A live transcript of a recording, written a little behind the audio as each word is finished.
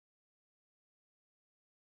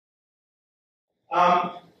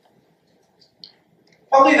Probably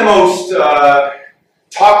the most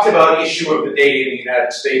talked about issue of the day in the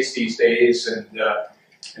United States these days, and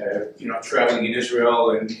you know, traveling in Israel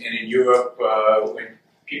and in Europe, when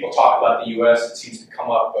people talk about the U.S., it seems to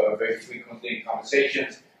come up very frequently in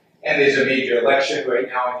conversations. And there's a major election right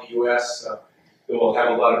now in the U.S. That will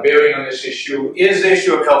have a lot of bearing on this issue, is the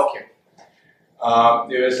issue of healthcare.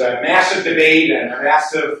 There is a massive debate and a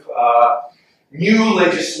massive new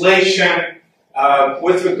legislation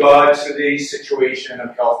with regard to the situation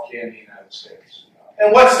of healthcare in the United States.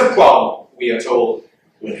 And what's the problem, we are told,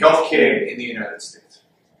 with healthcare in the United States?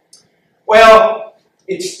 Well,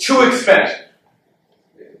 it's too expensive.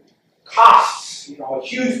 It costs, you know, a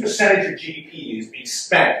huge percentage of GDP is being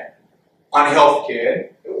spent on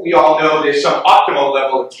healthcare. We all know there's some optimal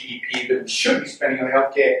level of GDP that we should be spending on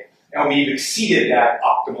healthcare, and we've exceeded that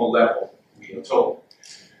optimal level, we are told.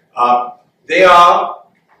 There are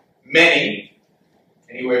many,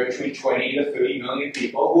 anywhere between 20 to 30 million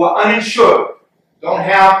people who are uninsured, don't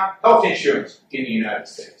have health insurance in the United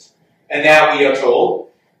States. And that, we are told,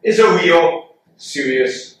 is a real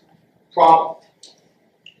serious problem.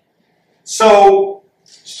 So,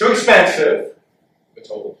 it's too expensive, we're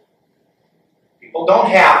told. People don't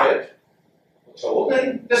have it, we're told,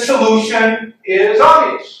 and the solution is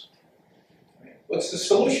obvious. What's the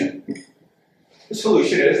solution? The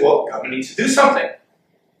solution is, well, government needs to do something.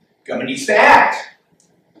 Government needs to act.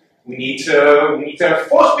 We need to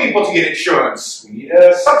force people to get insurance. We need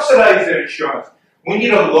to subsidize their insurance. We need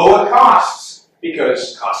to lower costs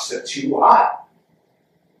because costs are too high.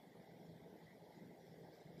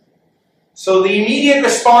 So the immediate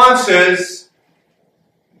response is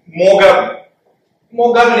more government.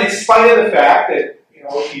 More government, in spite of the fact that, you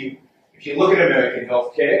know, if you look at American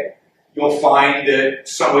healthcare, you'll find that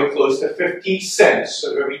somewhere close to 50 cents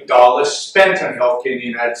of every dollar spent on healthcare in the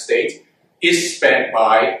United States is spent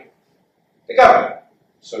by the government.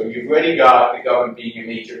 So you've already got the government being a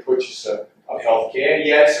major purchaser of healthcare.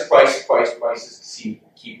 Yes, the prices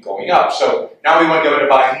keep going up. So now we want government to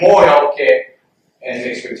buy more healthcare, and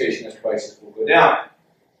the expectation is prices will go down.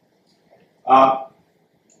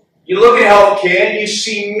 You look at healthcare and you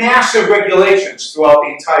see massive regulations throughout the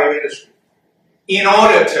entire industry in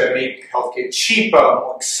order to make healthcare cheaper,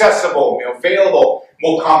 more accessible, more available,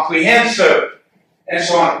 more comprehensive, and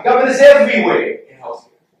so on. Government is everywhere in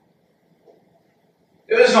healthcare.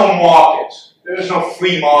 There is no market. There is no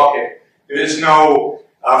free market. There is no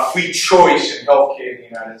free choice in healthcare in the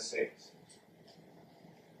United States.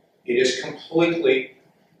 It is completely,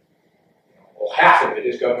 well, half of it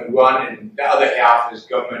is government run and the other half is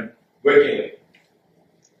government regulated.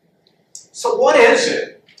 So what is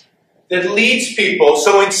it that leads people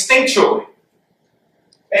so instinctually?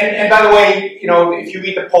 And by the way, you know, if you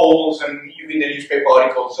read the polls and you read the newspaper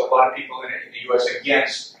articles, a lot of people in the US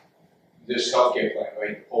against this healthcare plan,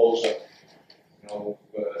 right? The polls are, you know,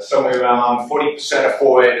 somewhere around 40% are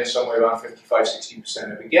for it and somewhere around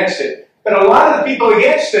 55–60% are against it. But a lot of the people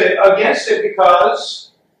against it are against it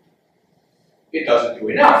because it doesn't do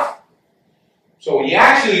enough. So when you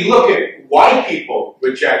actually look at why people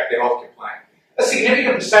reject the healthcare plan, a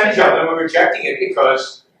significant percentage of them are rejecting it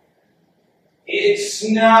because it's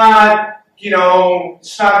not, you know,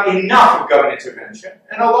 it's not enough of government intervention.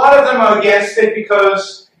 And a lot of them are against it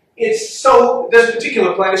because it's so, this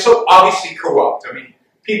particular plan is so obviously corrupt. I mean,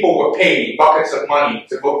 people were paid buckets of money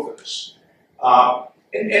to vote for this.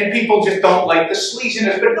 And people just don't like the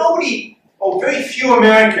sleaziness. But nobody, or very few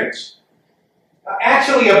Americans, are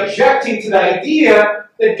actually objecting to the idea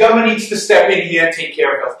that government needs to step in here and take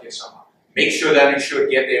care of healthcare somehow. Make sure that insured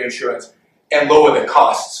get their insurance and lower the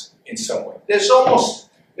costs in some way. There is a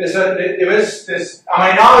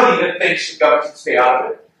minority that thinks the government should stay out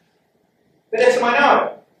of it. But it's a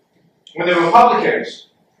minority. When the Republicans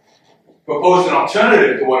proposed an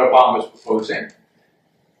alternative to what Obama was proposing,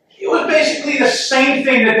 it was basically the same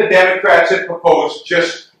thing that the Democrats had proposed,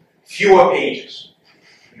 just fewer pages.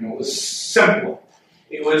 You know, it was simpler.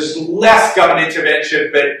 It was less government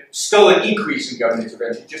intervention, but still an increase in government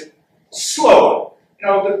intervention, just slower. You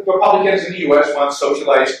know, the Republicans in the U.S. want to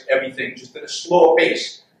socialize everything just at a slower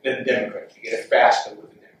pace than the Democrats. You get it faster with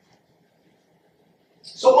the Democrats.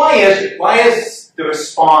 So why is it? Why is the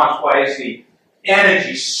response, why is the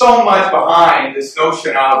energy so much behind this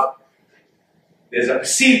notion of there's a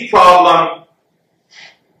perceived problem,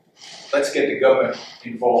 let's get the government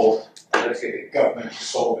involved, let's get the government to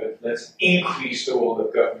solve it, let's increase the role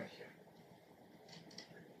of government here?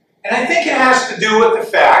 And I think it has to do with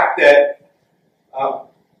the fact that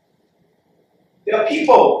there are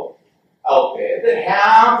people out there that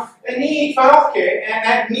have a need for healthcare, and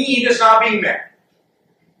that need is not being met.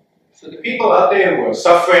 So the people out there who are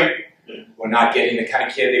suffering, who are not getting the kind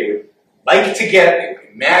of care they would like to get, they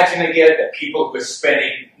would imagine to get, the people who are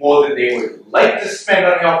spending more than they would like to spend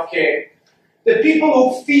on healthcare, the people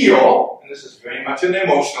who feel, and this is very much an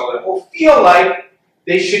emotional level, feel like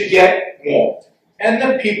they should get more. And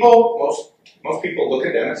the people, most people look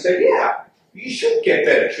at them and say, yeah, you should get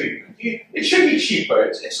better treatment. It should be cheaper.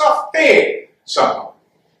 It's not fair somehow.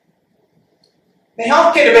 The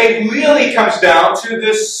healthcare debate really comes down to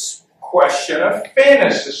this question of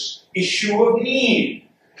fairness, this issue of need.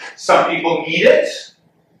 Some people need it,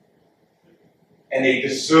 and they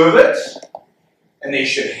deserve it, and they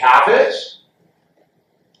should have it,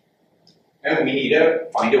 and we need to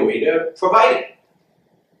find a way to provide it.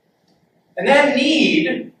 And that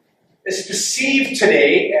need is perceived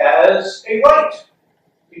today as a right.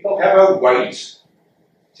 People have a right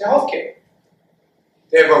to healthcare.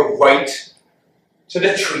 They have a right to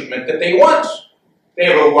the treatment that they want. They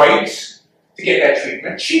have a right to get that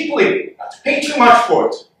treatment cheaply, not to pay too much for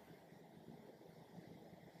it.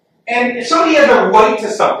 And if somebody has a right to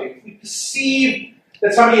something, if we perceive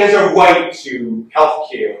that somebody has a right to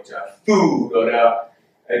healthcare, or to food, or to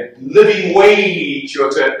a living wage, or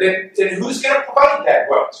to, then who's going to provide that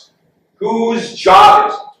right? Whose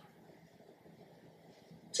job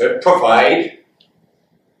is it to provide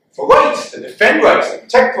for rights, to defend rights, to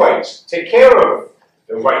protect rights, to take care of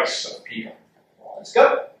the rights of people? Well, it's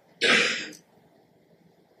government.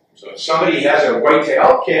 So if somebody has a right to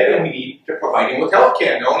health care, then we need to provide him with health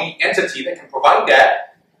care. And the only entity that can provide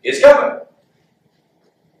that is government.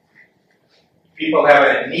 People have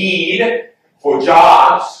a need for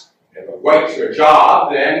jobs, they have a right to a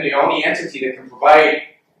job, then the only entity that can provide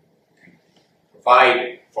for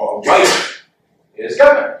a right is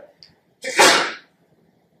government.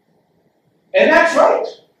 And that's right.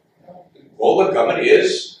 The role of government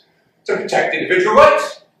is to protect individual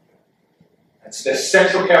rights. That's the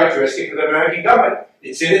central characteristic of the American government.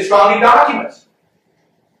 It's in its founding documents.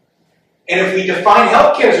 And if we define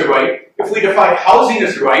healthcare as a right, if we define housing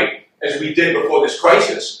as a right, as we did before this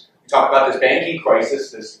crisis, we talked about this banking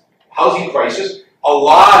crisis, this housing crisis, a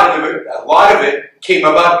lot of it came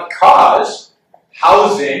about because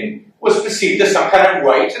housing was perceived as some kind of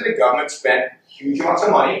right, and the government spent huge amounts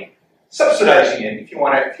of money subsidizing it. If you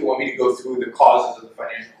want me to go through the causes of the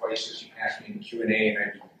financial crisis, you can ask me in the Q&A, and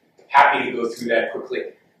I'd be happy to go through that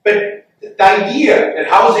quickly. But the idea that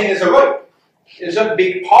housing is a right is a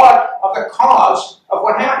big part of the cause of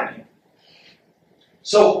what happened here.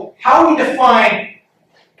 So how we define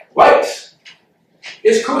rights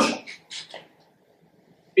is crucial.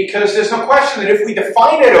 Because there's no question that if we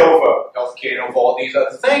define it over healthcare and over all these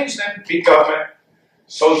other things, then big government,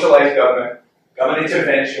 socialized government, government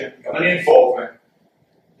intervention, government involvement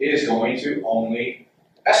is going to only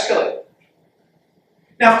escalate.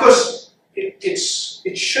 Now, of course,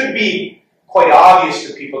 it should be quite obvious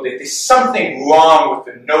to people that there's something wrong with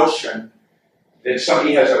the notion that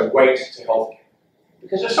somebody has a right to healthcare.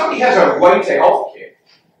 Because if somebody has a right to healthcare,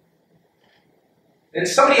 then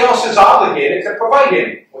somebody else is obligated to provide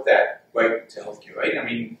him with that right to healthcare, right? I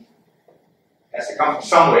mean, it has to come from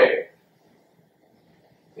somewhere.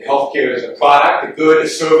 The healthcare is a product, a good, a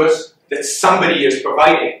service that somebody is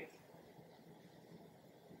providing.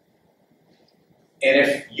 And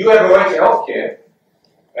if you have a right to healthcare,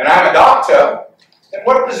 and I'm a doctor, then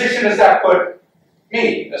what position does that put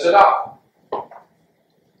me as a doctor?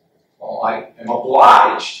 Well, I am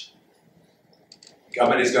obliged. The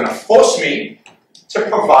government is going to force me to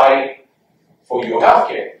provide for your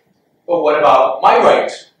healthcare. But what about my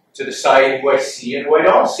right to decide who I see and who I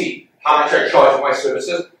don't see? How much I charge for my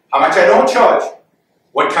services, how much I don't charge?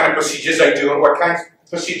 What kind of procedures I do and what kind of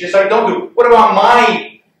procedures I don't do? What about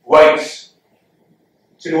my rights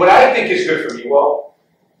to do what I think is good for me? Well,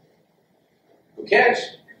 who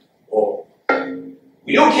cares? Or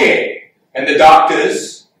we do care. And the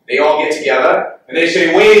doctors, they all get together and they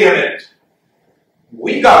say, wait a minute.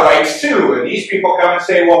 We've got rights too. And these people come and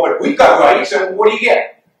say, well, but we've got rights, and what do you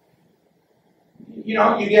get? You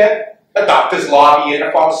know, you get a doctor's lobby and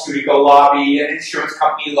a pharmaceutical lobby and an insurance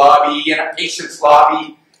company lobby and a patient's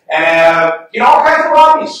lobby and, all kinds of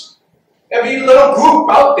lobbies. Every little group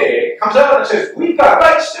out there comes out and says, we've got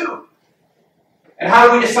rights too. And how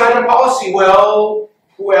do we decide on policy? Well,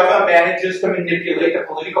 whoever manages to manipulate the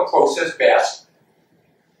political process best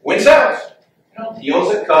wins out.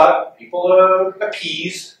 Deals are cut, people are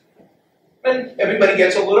appeased, and everybody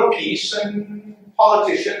gets a little piece, and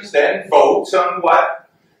politicians then vote on what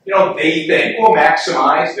they think will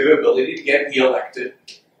maximize their ability to get reelected.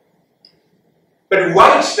 But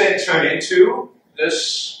rights then turn into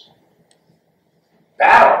this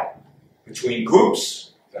battle between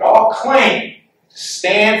groups that all all claim to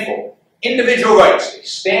stand for individual rights. They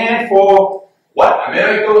stand for what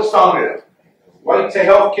America was founded on. The right to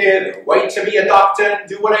health care, the right to be a doctor and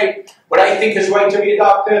do what I think is right to be a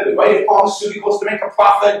doctor, the right of pharmaceuticals to make a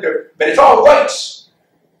profit, but it's all rights.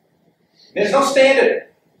 There's no standard.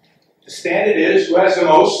 The standard is who has the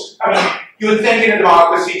most. I mean, you would think in a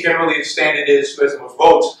democracy, generally the standard is who has the most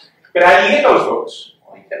votes. But how do you get those votes?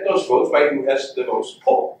 Well, you get those votes by who has the most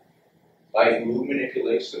pull, by who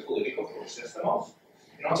manipulates the political process the most.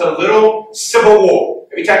 You know, it's a little civil war.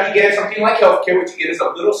 Every time you get something like healthcare, what you get is a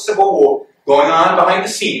little civil war going on behind the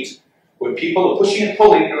scenes, where people are pushing and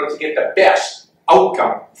pulling in order to get the best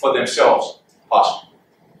outcome for themselves possible.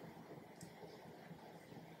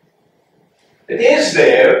 But is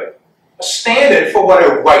there a standard for what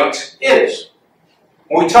a right is?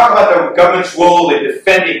 When we talk about the government's role in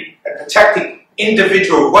defending and protecting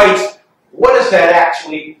individual rights, what does that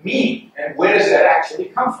actually mean? And where does that actually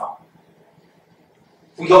come from?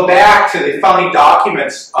 If we go back to the founding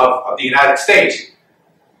documents of the United States,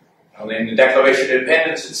 in the Declaration of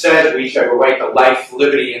Independence, it says we each have a right to life,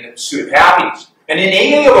 liberty, and the pursuit of happiness, an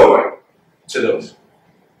inalienable right to those.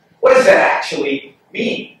 What does that actually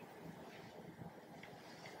mean?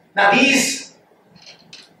 Now, these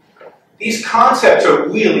concepts are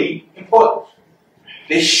really important.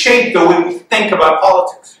 They shape the way we think about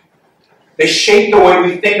politics. They shape the way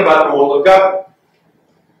we think about the role of government.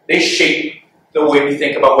 They shape the way we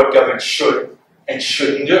think about what government should and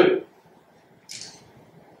shouldn't do.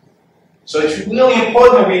 So it's really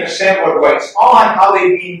important that we understand what rights are and how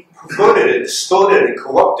they've been perverted and distorted and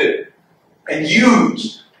corrupted and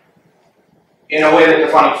used in a way that the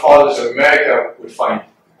founding fathers of America would find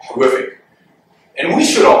horrific. And we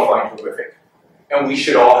should all find horrific. And we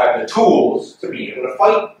should all have the tools to be able to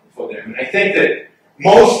fight for them. And I think that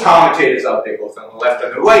most commentators out there, both on the left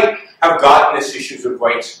and the right, have gotten this issues of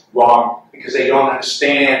rights wrong because they don't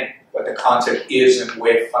understand what the concept is and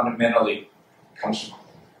where it fundamentally comes from.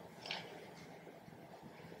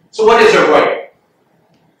 So what is a right?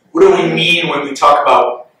 What do we mean when we talk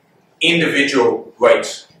about individual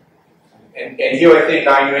rights? And here I think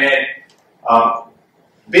Ayn Rand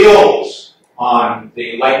builds on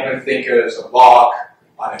the Enlightenment thinkers of Locke,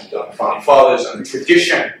 on the founding fathers, on the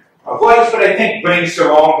tradition of rights, but I think brings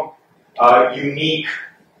their own unique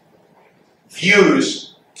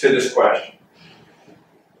views to this question.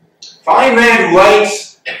 For Ayn Rand,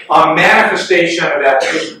 rights are manifestation of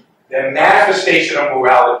ethics. They're a manifestation of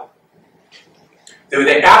morality. They're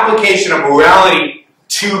the application of morality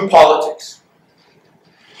to politics.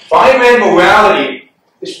 For Ayn Rand, morality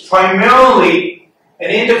is primarily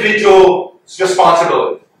an individual's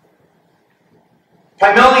responsibility.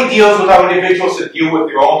 Primarily deals with how individuals that deal with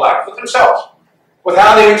their own life, with themselves, with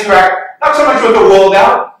how they interact, not so much with the world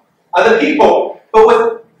out, other people, but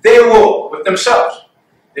with their world, with themselves,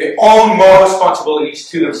 their own moral responsibilities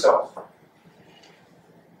to themselves.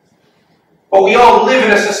 But we all live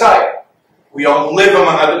in a society. We all live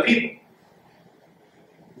among other people.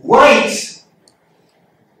 Rights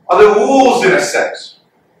are the rules in a sense.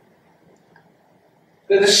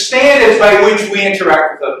 They're the standards by which we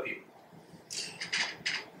interact with other people.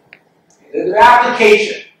 They're the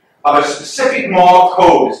application of a specific moral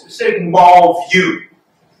code, a specific moral view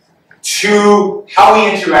to how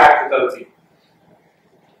we interact with other people.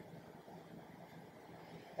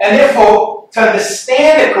 And therefore, to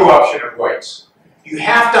understand the corruption of rights, you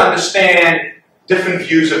have to understand different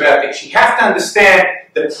views of ethics. You have to understand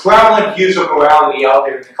the prevalent views of morality out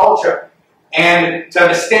there in the culture. And to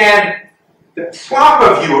understand the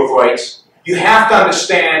proper view of rights, you have to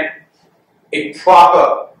understand a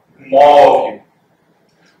proper moral view.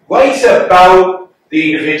 Rights are about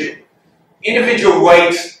the individual. Individual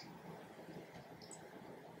rights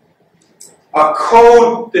are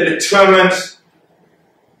code that determines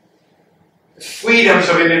the freedoms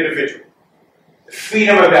of an individual. The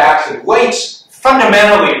freedom of action. Rights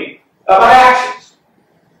fundamentally about actions.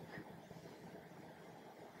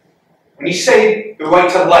 When you say the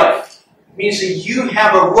right to life, it means that you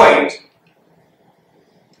have a right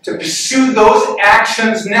to pursue those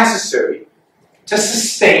actions necessary to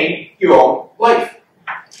sustain your own life.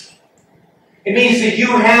 It means that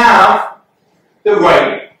you have the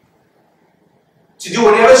right to do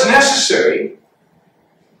whatever is necessary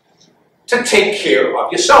to take care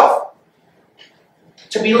of yourself,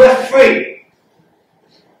 to be left free,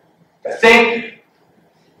 to think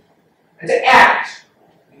and to act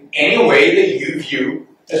in any way that you view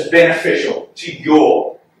as beneficial to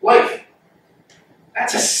your life.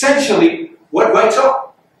 That's essentially what rights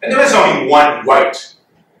are. And there is only one right.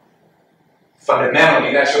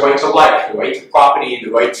 Fundamentally, that's the right to life, the right to property,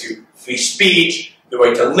 the right to free speech, the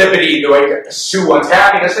right to liberty, the right to pursue one's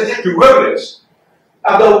happiness, are just derivatives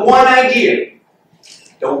of the one idea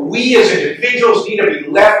that we as individuals need to be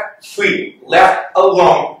left free, left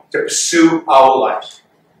alone to pursue our lives.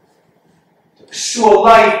 To pursue a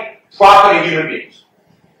life proper to human beings.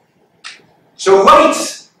 So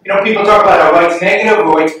rights, people talk about are rights negative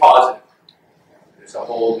or rights positive. There's a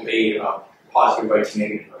whole debate about positive rights,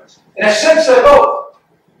 negative rights. In a sense, they're both.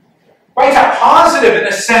 Rights are positive in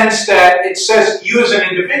the sense that it says you as an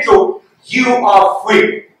individual, you are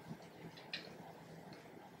free.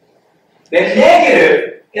 They're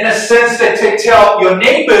negative in a sense that to tell your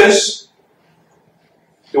neighbors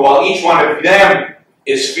that while each one of them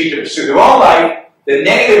is free to pursue their own life, the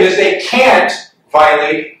negative is they can't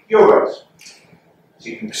violate your rights. So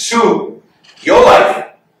you can pursue your life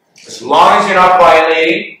as long as you're not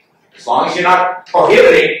violating, as long as you're not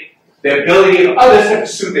prohibiting the ability of others to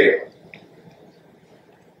pursue their life.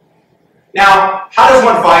 Now, how does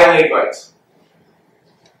one violate rights?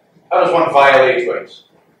 How does one violate rights?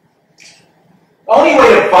 The only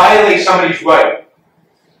way to violate somebody's right,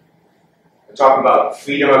 we're talking about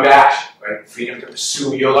freedom of action, right? Freedom to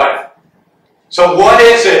pursue your life. So what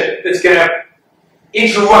is it that's going to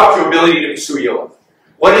interrupt your ability to pursue your life?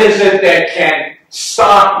 What is it that can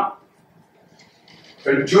stop you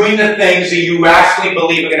from doing the things that you rationally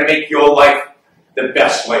believe are going to make your life the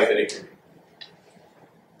best life that it can be?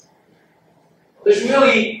 There's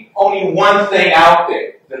really only one thing out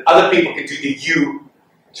there that other people can do to you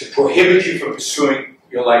to prohibit you from pursuing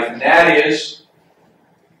your life, and that is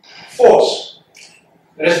force.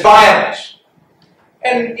 That is violence.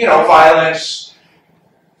 And, violence,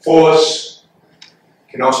 force,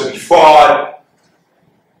 can also be fraud.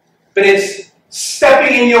 But it's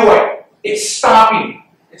stepping in your way. It's stopping you.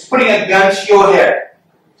 It's putting a gun to your head.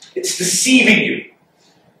 It's deceiving you.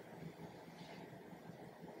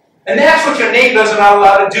 And that's what your neighbors are not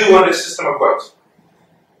allowed to do under the system of rights.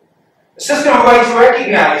 The system of rights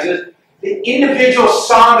recognizes the individual's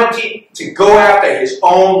sovereignty to go after his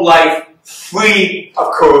own life free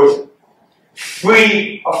of coercion,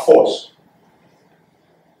 free of force,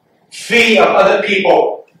 free of other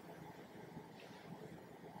people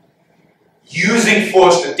using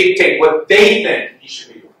force to dictate what they think he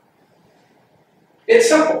should be doing. It's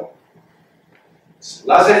simple. It's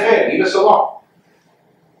laissez-faire, leave us alone.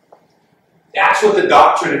 That's what the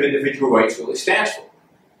doctrine of individual rights really stands for.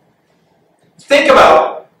 Think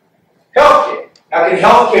about healthcare. How can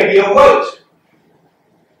healthcare be a right?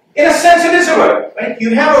 In a sense, it is a right.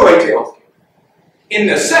 You have a right to healthcare. In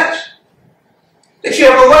the sense that you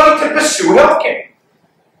have a right to pursue healthcare.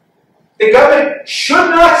 The government should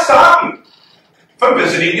not stop you from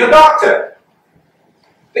visiting your doctor.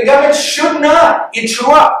 The government should not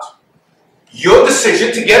interrupt your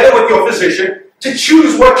decision together with your physician to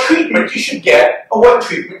choose what treatment you should get or what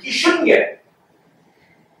treatment you shouldn't get.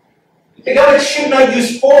 The government should not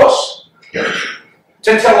use force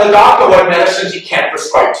to tell a doctor what medicines he can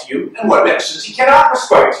prescribe to you and what medicines he cannot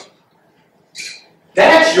prescribe to you.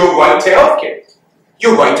 That's your right to healthcare.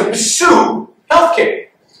 Your right to pursue healthcare,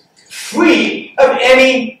 free of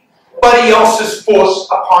anybody else's force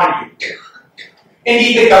upon you.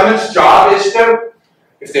 Indeed, the government's job is to,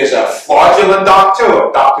 if there's a fraudulent doctor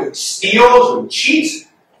or a doctor who steals or cheats,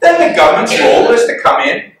 then the government's role is to come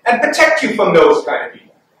in and protect you from those kind of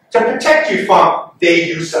people, to protect you from their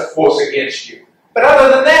use of force against you. But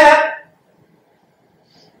other than that,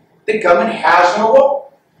 the government has no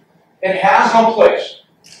role. It has no place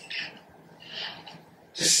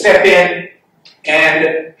to step in.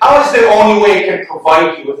 And how is the only way it can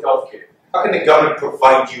provide you with health care? How can the government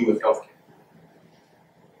provide you with health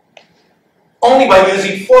care? Only by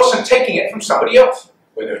using force and taking it from somebody else,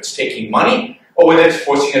 whether it's taking money or whether it's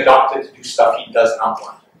forcing a doctor to do stuff he does not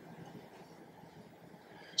want.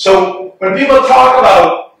 So when people talk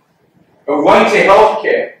about a right to health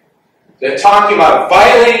care, they're talking about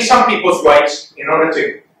violating some people's rights in order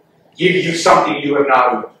to give you something you have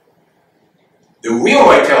not earned. The real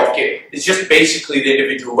right to health care is just basically the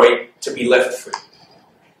individual right to be left free.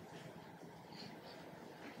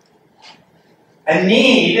 A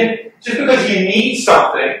need, just because you need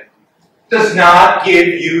something, does not give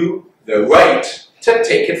you the right to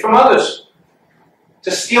take it from others, to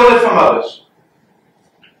steal it from others,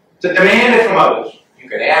 to demand it from others. You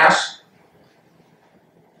can ask.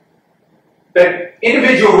 But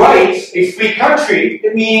individual rights, a free country,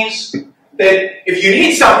 it means that if you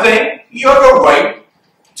need something, you have a right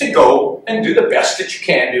to go and do the best that you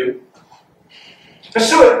can do to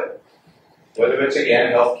pursue it. Whether it's,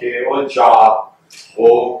 again, healthcare or a job,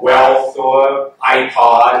 or wealth, or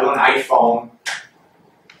iPod, or an iPhone.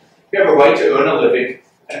 You have a right to earn a living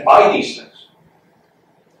and buy these things.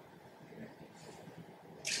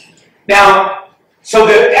 Now, so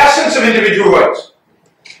the essence of individual rights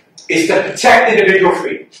is to protect individual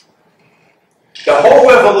freedom. The whole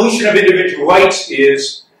revolution of individual rights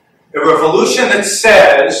is a revolution that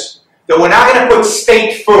says that we're not going to put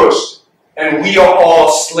state first and we are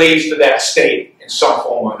all slaves to that state in some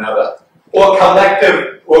form or another, or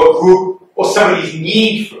collective or group or somebody's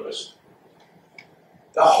need first.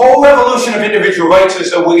 The whole revolution of individual rights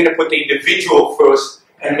is that we're going to put the individual first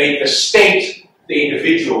and make the state the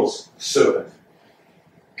individual's servant.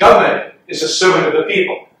 Government is a servant of the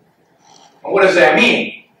people. And what does that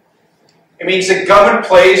mean? It means that government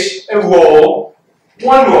plays a role,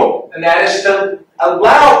 one role, and that is to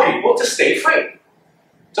allow people to stay free,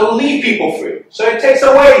 to leave people free. So it takes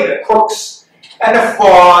away the crooks and the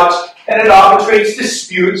frauds, and it arbitrates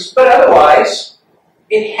disputes, but otherwise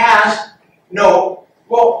it has no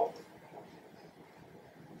role.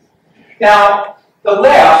 Now, the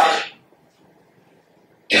left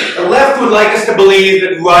would like us to believe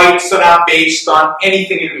that rights are not based on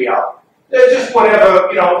anything in reality. They're just whatever,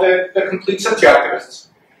 you know, they're complete subjectivists.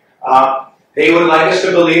 They would like us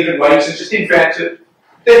to believe that rights are just invented,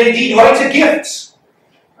 that indeed rights are gifts.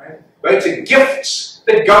 Right? Rights are gifts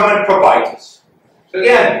that government provides us. So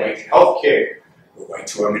again, the right to health care, the right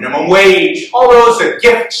to a minimum wage, all those are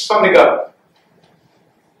gifts from the government.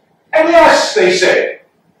 And yes, they say,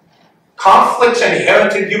 conflicts are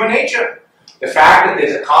inherent in human nature. The fact that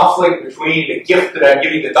there's a conflict between the gift that I'm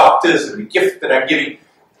giving the doctors and the gift that I'm giving,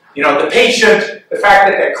 you know, the patient, the fact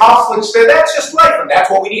that there are conflicts there, that's just life, and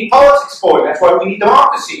that's what we need politics for, and that's why we need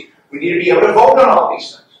democracy. We need to be able to vote on all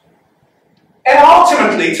these things. And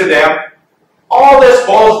ultimately, to them, all this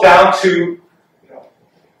boils down to, you know,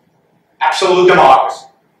 absolute democracy.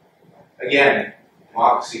 Again,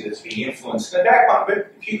 democracy that's being influenced in the background, but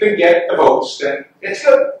if you can get the votes, then it's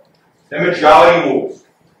good. The majority rules.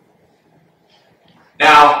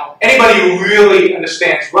 Now, anybody who really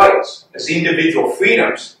understands rights as individual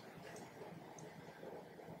freedoms,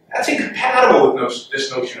 that's incompatible with this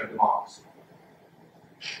notion of democracy.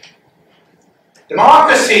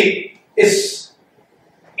 Democracy is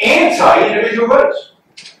anti-individual rights.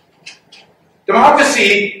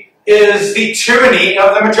 Democracy is the tyranny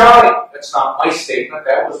of the majority. That's not my statement.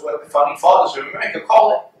 That was what the founding fathers of America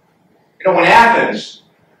called it. You know, when Athens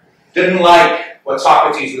didn't like what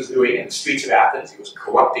Socrates was doing in the streets of Athens, he was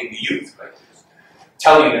corrupting the youth, right? He was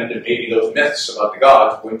telling them that maybe those myths about the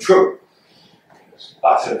gods weren't true. There's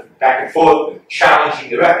lots of back and forth, and challenging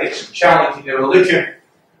their ethics, and challenging their religion.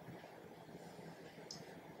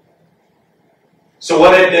 So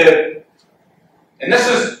what did the, and this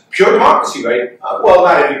is pure democracy, right? Well,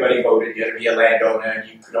 not everybody voted. You had to be a landowner, and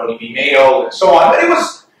you could only be male, and so on. But it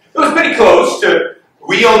was pretty close to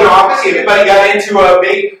real democracy. Everybody got into a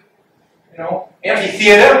big, you know,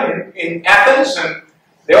 amphitheater in Athens, and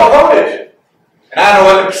they all voted. And I don't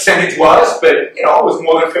know what the percentage was, but you know, it was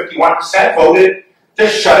more than 51% voted to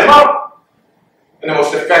shut him up. And the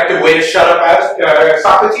most effective way to shut up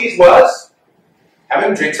Socrates was have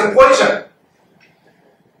him drink some poison.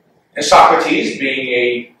 And Socrates, being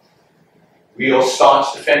a real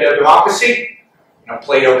staunch defender of democracy, you know,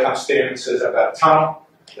 Plato comes to him and says, "I've got a tunnel,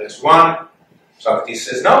 let's run." Socrates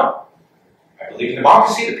says, "No. I believe in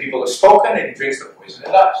democracy, the people have spoken, and he drinks the poison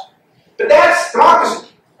and dies." But that's democracy,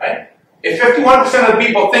 right? If 51% of the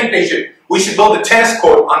people think we should build a tennis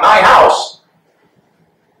court on my house,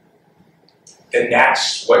 then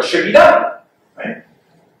that's what should be done, right?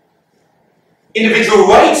 Individual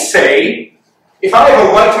rights say, if I have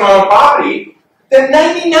a right to my own property, then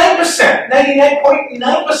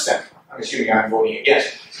 99.9%, I'm assuming I'm voting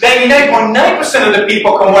against, 99.9% of the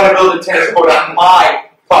people can want to build a tennis court on my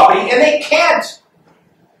property, and they can't.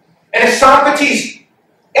 And if Socrates,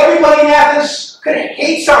 everybody in Athens could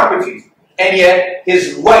hate Socrates, and yet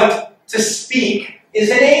his right to speak is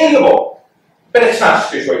inalienable. But it's not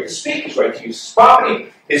just his right to speak, his right to use his property,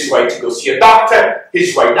 his right to go see a doctor,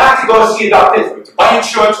 his right not to go see a doctor, his right to buy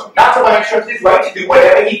insurance or not to buy insurance, his right to do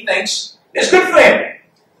whatever he thinks is good for him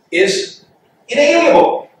is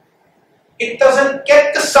inalienable. It doesn't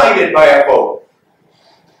get decided by a vote.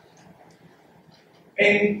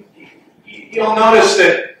 And you'll notice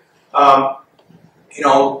that, you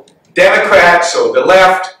know, Democrats or the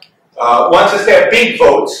left wants us to have big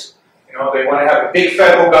votes. You know, they want to have a big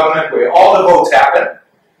federal government where all the votes happen.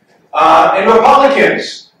 And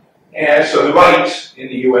Republicans, and so the right in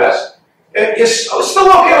the U.S., is still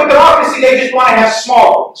okay with democracy. They just want to have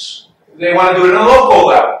small votes. They want to do it at a local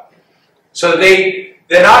level. So they're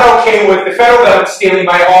not okay with the federal government stealing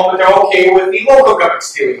my home, but they're okay with the local government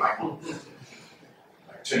stealing my home.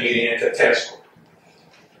 Turning it into a tennis court.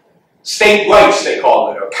 state rights, they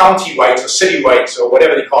call it, or county rights, or city rights, or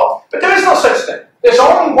whatever they call it. But there is no such thing. There's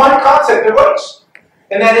only one concept of rights,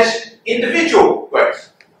 and that is individual rights.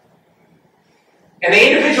 And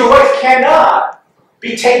the individual rights cannot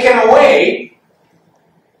be taken away,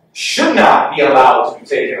 should not be allowed to be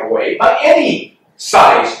taken away by any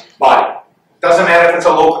size body. Doesn't matter if it's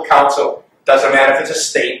a local council, doesn't matter if it's a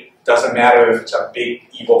state, doesn't matter if it's a big,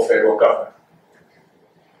 evil federal government.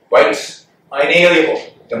 Rights are inalienable.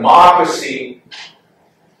 Democracy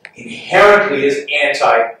inherently is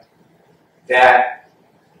anti that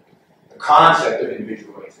the concept of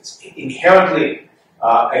individual rights. It's inherently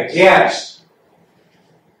against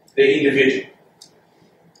the individual.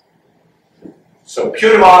 So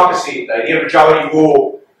pure democracy, the idea of majority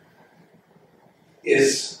rule,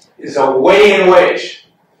 is a way in which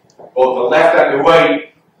both the left and the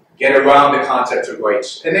right get around the concept of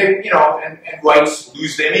rights. And they, and rights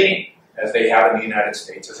lose their meaning, as they have in the United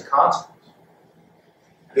States as a consequence.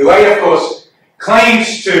 The right, of course,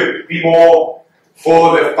 claims to be more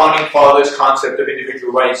for the founding fathers' concept of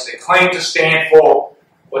individual rights. They claim to stand for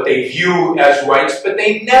what they view as rights, but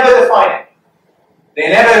they never define it. They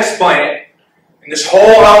never explain it. In this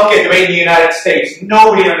whole healthcare debate in the United States,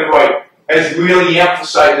 nobody on the right has really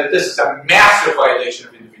emphasized that this is a massive violation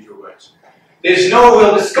of individual rights. There's no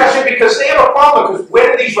real discussion because they have a problem, because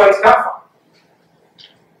where do these rights come from?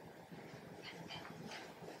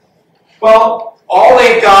 Well, all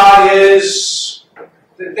they've got is,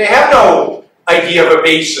 they have no idea of a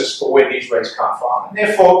basis for where these rights come from, and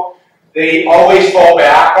therefore they always fall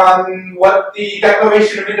back on what the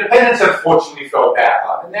Declaration of Independence unfortunately fell back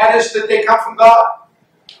on, and that is that they come from God.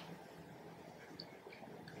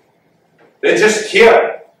 They're just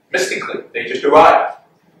here, mystically. They just arrive.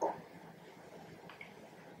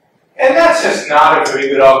 And that's just not a very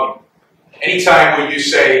good argument. Anytime when you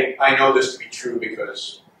say, I know this to be true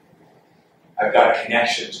because I've got a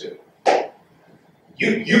connection to it.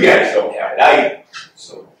 You guys don't have it either.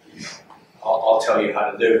 So I'll tell you how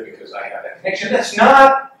to live because I have that connection. That's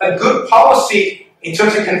not a good policy in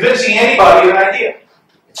terms of convincing anybody of an idea.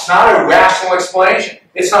 It's not a rational explanation.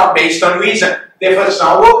 It's not based on reason. Therefore, it's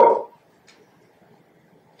not workable.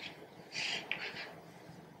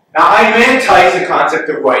 Now, I emphasize the concept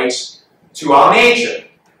of rights to our nature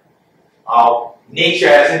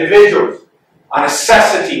as individuals, our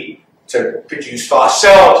necessity to produce for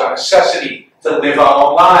ourselves, our necessity to live our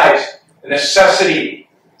own lives, the necessity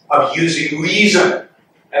of using reason,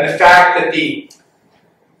 and the fact that the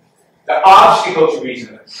obstacle to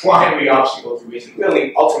reason, the primary obstacle to reason,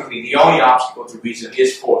 really ultimately the only obstacle to reason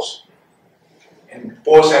is force. And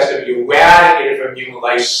force has to be eradicated from human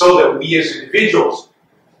life so that we as individuals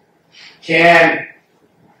can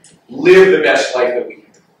live the best life that we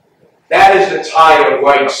can. That is the tie of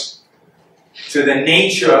rights to the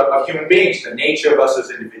nature of human beings, the nature of us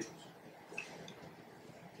as individuals.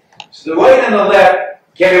 So the right and the left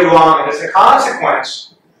get it wrong, and as a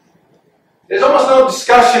consequence, there's almost no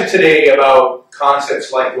discussion today about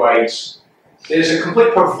concepts like rights. There's a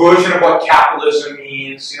complete perversion of what capitalism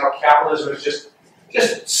means. Capitalism is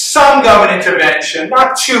just some government intervention,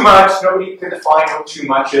 not too much. Nobody can define what too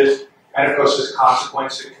much is. And of course, as a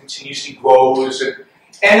consequence, it continuously grows.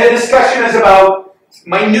 And the discussion is about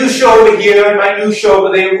minutiae over here and minutiae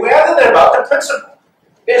over there, rather than about the principle.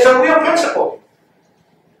 There's a real principle.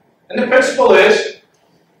 And the principle is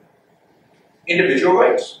individual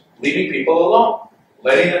rights, leaving people alone,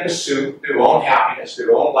 letting them pursue their own happiness,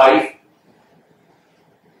 their own life,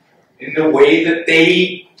 in the way that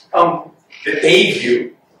they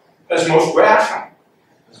view as most rational,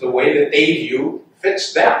 as the way that they view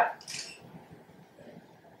fits them.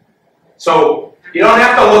 So you don't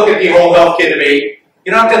have to look at the whole healthcare debate.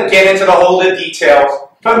 You don't have to get into the whole of the details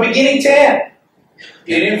from beginning to end.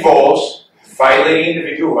 It involves violating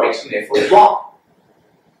individual rights, and therefore it's wrong.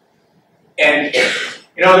 And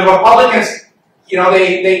the Republicans,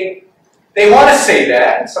 they want to say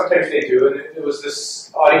that, and sometimes they do. And there was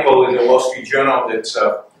this article in the Wall Street Journal that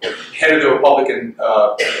head of the Republican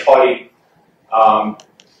Party,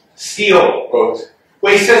 Steele, wrote,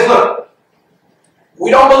 where he says, look, we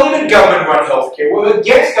don't believe in government-run healthcare. We're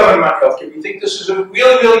against government-run healthcare. We think this is a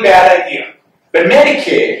really, really bad idea. But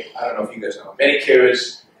Medicare, I don't know if you guys know, Medicare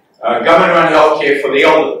is government-run healthcare for the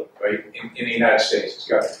elderly, right, in the United States.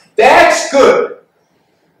 That's good.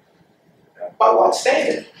 By what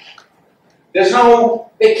standard?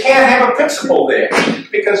 They can't have a principle there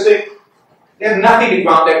because they have nothing to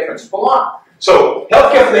ground that principle on. So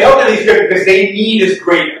healthcare for the elderly is good because their need is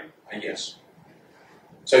greater, I guess.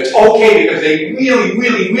 So it's okay because they really,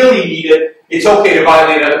 really, really need it. It's okay to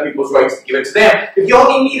violate other people's rights to give it to them. If you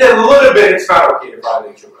only need it a little bit, it's not okay to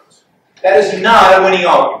violate your rights. That is not a winning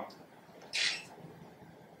argument.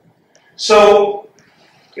 So,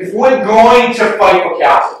 if we're going to fight for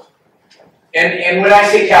capitalism, and when I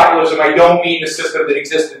say capitalism, I don't mean the system that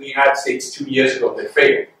existed in the United States 2 years ago that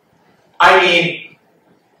failed. I mean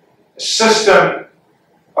a system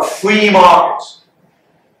of free markets,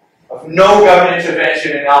 of no government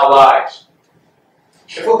intervention in our lives.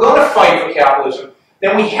 If we're going to fight for capitalism,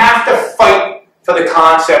 then we have to fight for the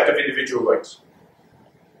concept of individual rights.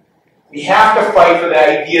 We have to fight for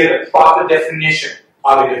the idea, the proper definition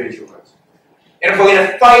of individual rights. And if we're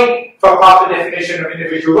going to fight for a proper definition of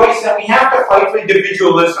individual rights, then we have to fight for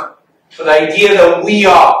individualism, for the idea that we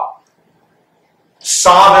are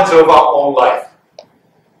sovereigns of our own life,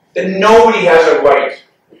 that nobody has a right,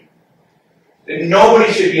 that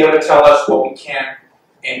nobody should be able to tell us what we can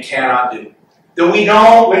and cannot do, that we're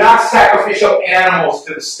not sacrificial animals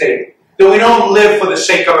to the state, that we don't live for the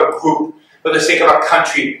sake of a group, for the sake of a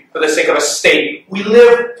country, for the sake of a state. We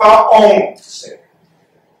live for our own sake.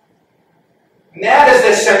 And that is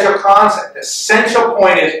the central concept. The central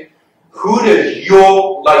point is, who does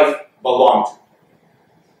your life belong to?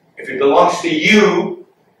 If it belongs to you,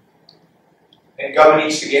 then government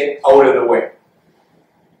needs to get out of the way.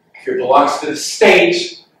 If it belongs to the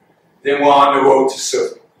state, then we're on the road to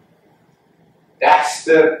serfdom. That's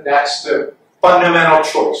the fundamental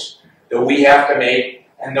choice that we have to make,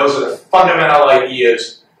 and those are the fundamental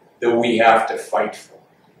ideas that we have to fight for.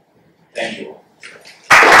 Thank you all.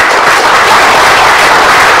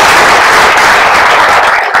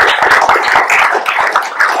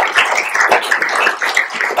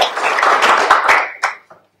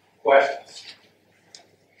 Questions?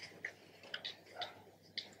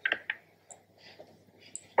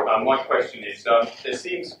 My question is, there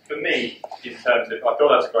seems, for me, in terms of, I thought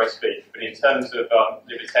that was a great speech, but in terms of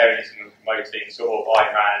libertarianism and promoting sort of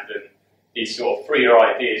Ayn Rand and these sort of freer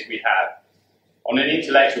ideas we have, on an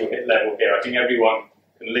intellectual level here, I think everyone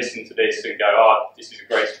can listen to this and go, oh, this is a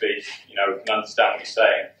great speech, you know, we can understand what you're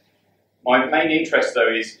saying. My main interest,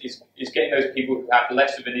 though, is getting those people who have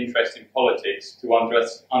less of an interest in politics to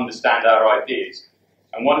understand our ideas.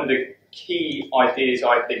 And one of the key ideas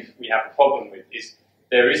I think we have a problem with is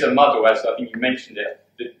there is a muddle, as I think you mentioned it,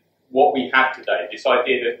 that what we have today, this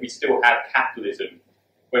idea that we still have capitalism,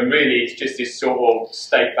 when really it's just this sort of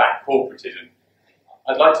state-backed corporatism.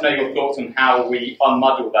 I'd like to know your thoughts on how we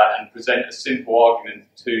unmuddle that and present a simple argument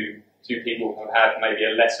to people who have maybe a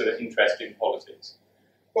lesser interest in politics.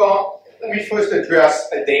 Well, let me first address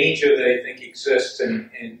a danger that I think exists, and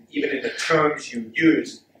even in the terms you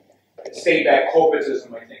use. State-backed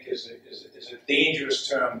corporatism, I think, is a dangerous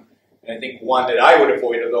term, and I think one that I would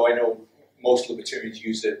avoid, although I know most libertarians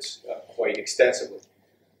use it quite extensively.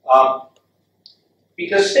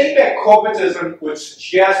 Because state-backed corporatism would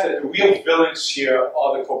suggest that the real villains here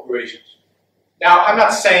are the corporations. Now, I'm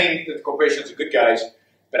not saying that the corporations are good guys,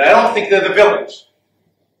 but I don't think they're the villains.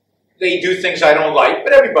 They do things I don't like,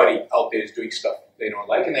 but everybody out there is doing stuff they don't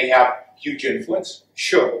like, and they have huge influence,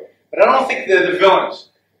 sure. But I don't think they're the villains.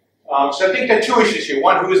 So I think there are two issues here.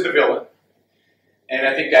 One, who is the villain? And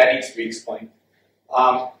I think that needs to be explained.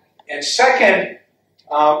 And second,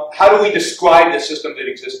 how do we describe the system that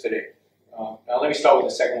exists today? Now let me start with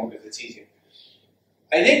the second one because it's easier.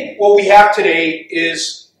 I think what we have today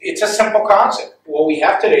is, it's a simple concept. What we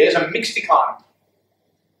have today is a mixed economy.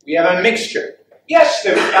 We have a mixture. Yes,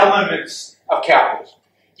 there are elements of capitalism.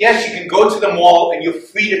 Yes, you can go to the mall and you're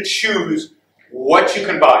free to choose what you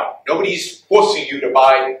can buy. Nobody's forcing you to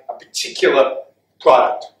buy a particular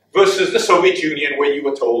product. Versus the Soviet Union where you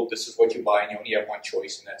were told this is what you buy and you only have one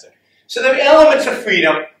choice and that's it. So there are elements of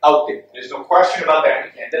freedom out there. There's no question about that.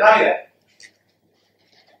 We can't deny that.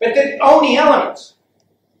 But they're only elements.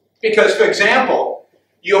 Because, for example,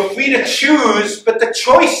 you're free to choose, but the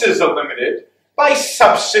choices are limited by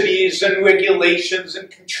subsidies and regulations and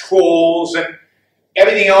controls and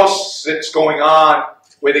everything else that's going on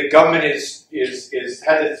where the government has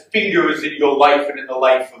its fingers in your life and in the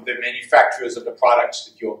life of the manufacturers of the products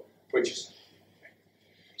that you're purchasing.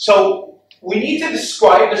 So we need to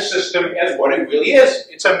describe the system as what it really is.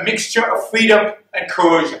 It's a mixture of freedom and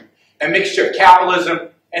coercion, a mixture of capitalism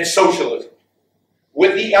and socialism.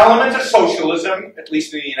 With the element of socialism, at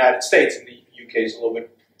least in the United States, in the UK is a little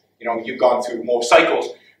bit, you've gone through more cycles,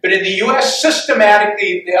 but in the US,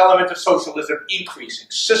 systematically, the element of socialism increasing,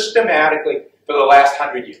 systematically for the last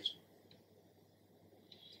 100 years.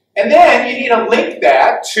 And then you need to link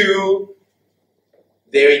that to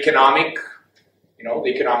their economic, the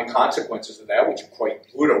economic consequences of that, which are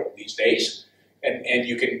quite brutal these days. And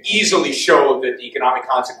you can easily show that the economic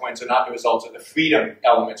consequences are not the result of the freedom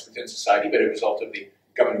elements within society, but a result of the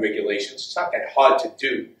government regulations. It's not that hard to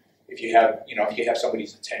do if you have,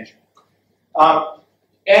 somebody's attention.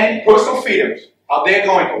 And personal freedoms, how they're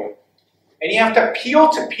going away. And you have to appeal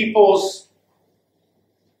to people's,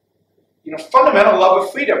 fundamental love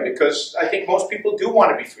of freedom, because I think most people do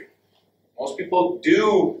want to be free. Most people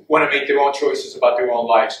do want to make their own choices about their own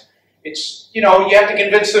lives. It's, you have to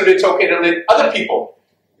convince them that it's okay to let other people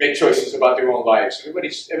make choices about their own lives.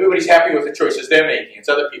 Everybody's happy with the choices they're making. It's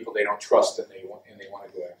other people they don't trust and they want to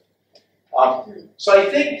go after. So I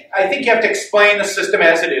think you have to explain the system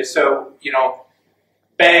as it is. So,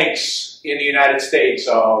 banks in the United States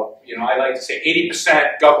are, I like to say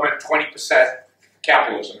 80% government, 20%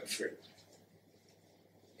 capitalism and free.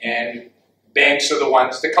 And banks are the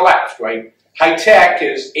ones that collapsed, right? High tech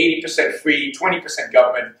is 80% free, 20%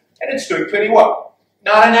 government, and it's doing pretty well.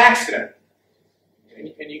 Not an accident.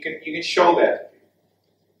 And you can show that.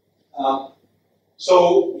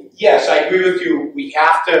 So, yes, I agree with you. We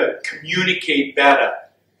have to communicate better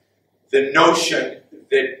the notion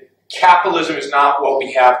that capitalism is not what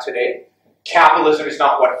we have today. Capitalism is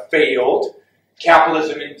not what failed.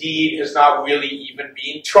 Capitalism, indeed, has not really even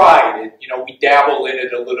been tried. We dabbled in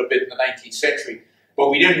it a little bit in the 19th century, but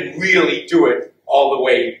we didn't really do it all the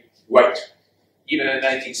way right, even in the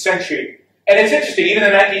 19th century. And it's interesting, even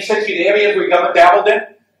in the 19th century, the areas where government dabbled in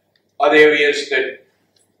are the areas that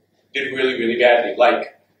did really, really badly,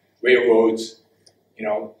 like railroads.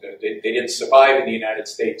 They didn't survive in the United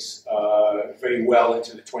States very well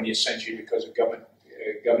into the 20th century because of government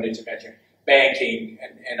intervention. Banking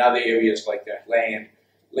and other areas like that, land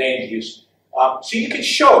use. So you can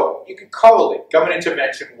show, you can correlate government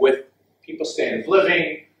intervention with people's standard of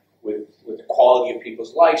living, with the quality of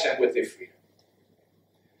people's lives, and with their freedom.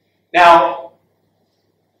 Now,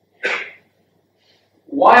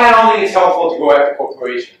 why I don't think it's helpful to go after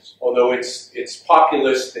corporations, although it's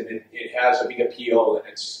populist and it has a big appeal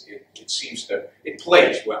and it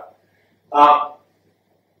plays well.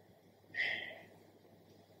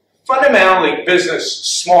 Fundamentally, business,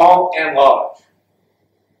 small and large,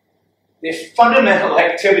 their fundamental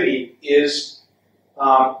activity is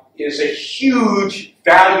a huge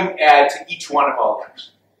value add to each one of our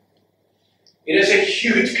lives. It is a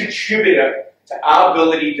huge contributor to our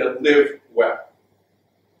ability to live well.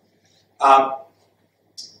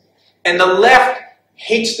 And the left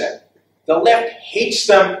hates them. The left hates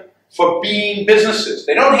them for being businesses.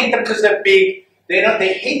 They don't hate them because they're big.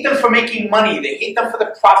 They hate them for making money. They hate them for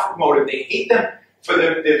the profit motive. They hate them for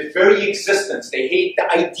their very existence. They hate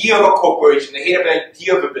the idea of a corporation. They hate the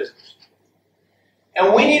idea of a business.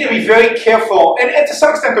 And we need to be very careful, and to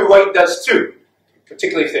some extent the right does too,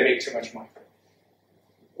 particularly if they make too much money.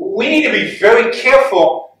 We need to be very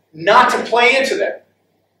careful not to play into that.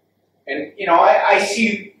 And, I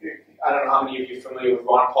see, I don't know how many of you are familiar with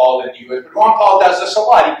Ron Paul in the U.S., but Ron Paul does this a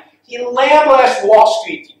lot. He lambasts Wall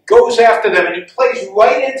Street. He goes after them, and he plays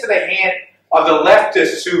right into the hand of the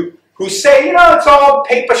leftists who say, it's all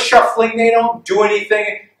paper shuffling, they don't do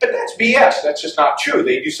anything. But that's BS. That's just not true.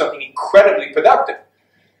 They do something incredibly productive.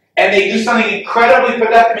 And they do something incredibly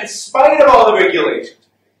productive in spite of all the regulations.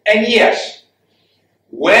 And yes,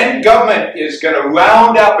 when government is going to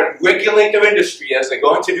round up and regulate their industry, as they're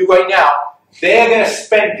going to do right now, they're going to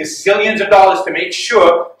spend gazillions of dollars to make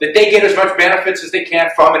sure that they get as much benefits as they can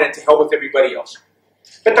from it and to help with everybody else.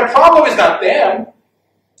 But the problem is not them.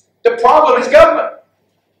 The problem is government.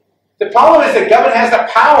 The problem is that government has the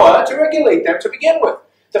power to regulate them to begin with.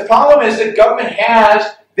 The problem is that government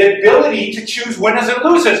has the ability to choose winners and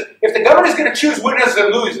losers. If the government is going to choose winners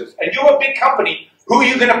and losers, and you're a big company, what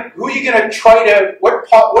pile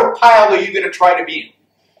are you going to try to be in?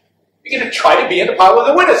 You're going to try to be in the pile of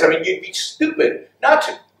the winners. I mean, you'd be stupid not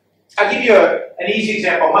to. I'll give you an easy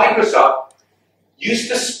example. Microsoft used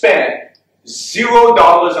to spend $0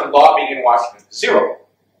 on lobbying in Washington. Zero.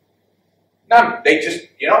 None. They just,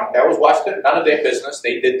 that was Washington. None of their business.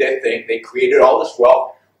 They did their thing. They created all this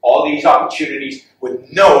wealth, all these opportunities with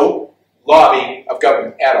no lobbying of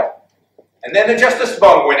government at all. And then the Justice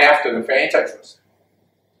Department went after them for antitrust.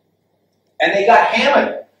 And they got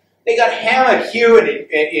hammered. They got hammered here in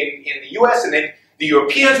the U.S., and then the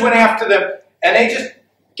Europeans went after them, and they just,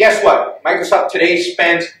 guess what? Microsoft today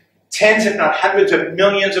spends tens if not hundreds of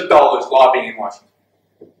millions of dollars lobbying in Washington.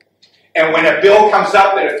 And when a bill comes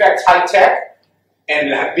up that affects high tech,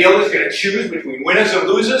 and that bill is going to choose between winners and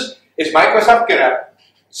losers, is Microsoft going to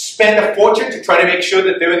spend a fortune to try to make sure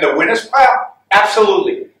that they're in the winners pile?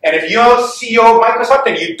 Absolutely. And if you're CEO of Microsoft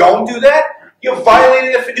and you don't do that, you're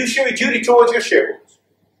violating the fiduciary duty towards your shareholders.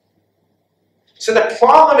 So the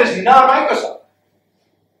problem is not Microsoft,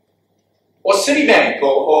 or Citibank,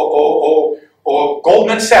 or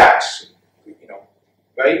Goldman Sachs,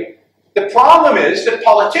 right? The problem is that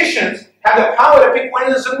politicians have the power to pick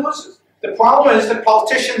winners and losers. The problem is that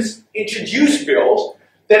politicians introduce bills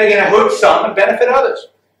that are going to hurt some and benefit others.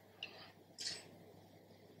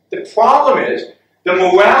 The problem is the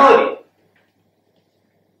morality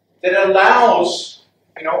that allows,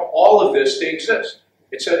 all of this to exist.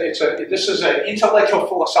 This is an intellectual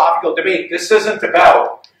philosophical debate. This isn't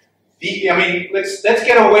about let's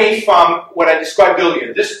get away from what I described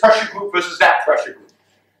earlier, this pressure group versus that pressure group.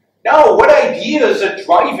 No, what ideas are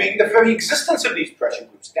driving the very existence of these pressure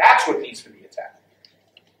groups? That's what needs to be attacked.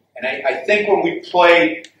 And I think when we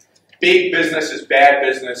play big business is bad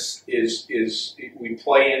business, we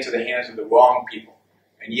play into the hands of the wrong people.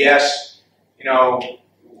 And yes,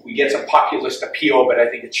 we get some populist appeal, but I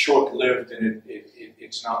think it's short-lived and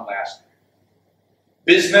it's not lasting.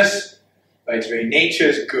 Business, by its very nature,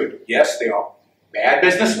 is good. Yes, they are bad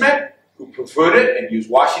businessmen who pervert it and use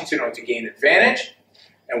Washington to gain advantage,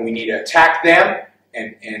 and we need to attack them.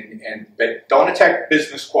 But don't attack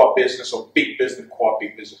business qua business or big business qua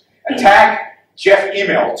big business. Attack Jeff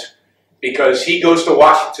Immelt because he goes to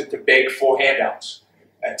Washington to beg for handouts.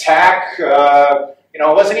 Attack, it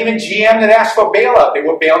wasn't even GM that asked for bailout. They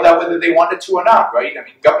were bailed out whether they wanted to or not, right?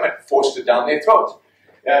 Government forced it down their throats.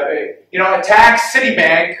 Attack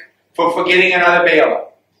Citibank for getting another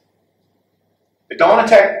bailout. But don't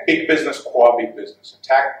attack big business qua big business.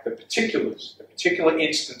 Attack the particulars, the particular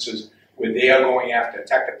instances where they are going after.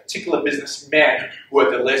 Attack the particular businessmen who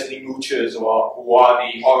are the Leslie Moochers or who are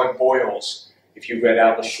the Orrin Boyles, if you've read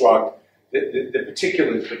Atlas Shrugged. The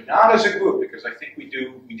particulars, but not as a group, because I think we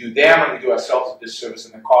do them and we do ourselves a disservice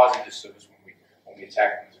and the cause a disservice when we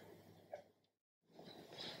attack them as a group.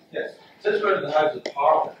 Yes. Since we're in the House of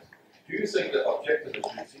Parliament, do you think that objectivists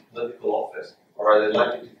should seek political office, or are they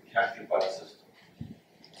likely to be captured by the system?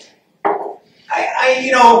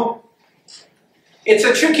 It's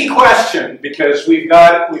a tricky question because we've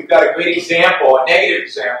got a great example, a negative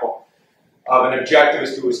example, of an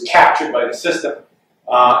objectivist who was captured by the system.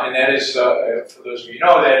 And that is, for those of you who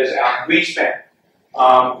know, that is Alan Greenspan,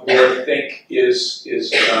 who I think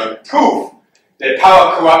is proof that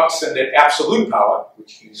power corrupts and that absolute power,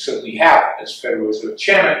 which you certainly have as Federal Reserve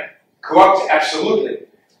Chairman, corrupts absolutely.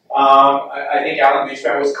 I think Alan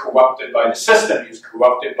Greenspan was corrupted by the system. He was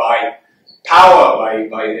corrupted by power,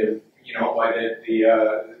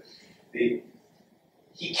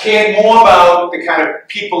 he cared more about the kind of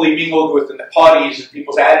people he mingled with in the parties and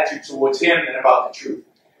people's attitude towards him than about the truth.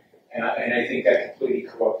 And I think that completely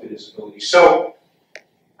corrupted his ability. So,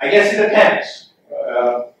 I guess it depends.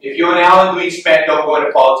 If you're an Alan Greenspan, don't go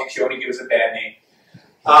into politics. You only give us a bad name.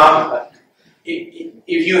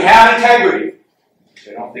 If you have integrity, which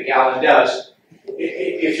I don't think Alan does,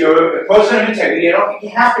 if you're a person of integrity, I don't think you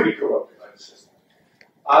have to be corrupted by the system.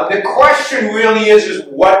 The question really is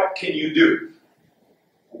what can you do?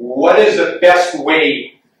 What is the best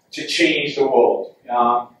way to change the world?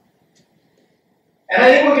 And I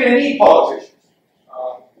think we're going to need politicians.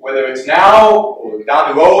 Whether it's now or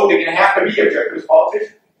down the road, they're going to have to be objective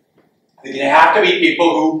politicians. They're going to have to be people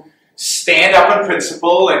who stand up on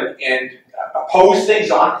principle and oppose things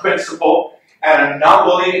on principle and are not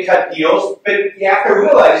willing to cut deals. But you have to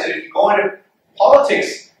realize that if you go into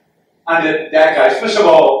politics under that guy, first of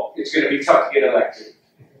all, it's going to be tough to get elected.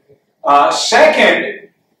 Second,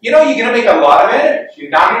 you're going to make a lot of enemies. You're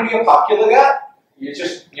not going to be a popular guy. You're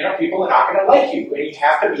just, people are not going to like you. And you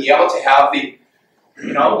have to be able to have the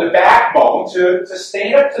backbone to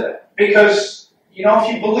stand up to that. Because,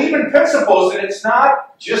 if you believe in principles, then it's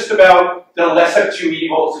not just about the lesser of two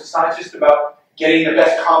evils. It's not just about getting the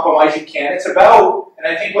best compromise you can. It's about, and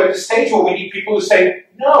I think we're at the stage where we need people who say,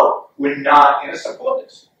 no, we're not going to support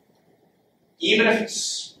this. Even if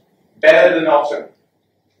it's better than the alternative.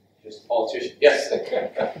 Just a politician. Yes.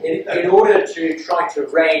 In order to try to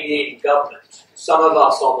rein in government, some of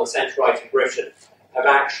us on the centre-right in Britain have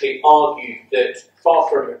actually argued that far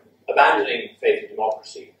from abandoning faith in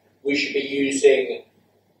democracy, we should be using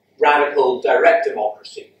radical direct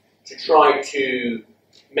democracy to try to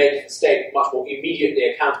make the state much more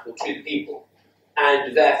immediately accountable to the people,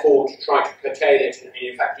 and therefore to try to curtail it and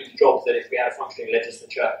in fact do the job that if we had a functioning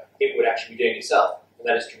legislature, it would actually be doing itself. And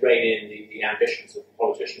that is to rein in the ambitions of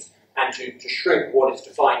politicians and to shrink what is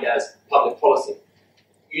defined as public policy.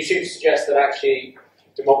 You seem to suggest that actually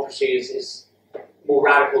democracy is more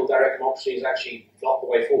radical, direct democracy is actually not the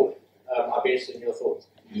way forward. I'd be interested in your thoughts.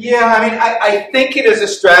 Yeah, I think it is a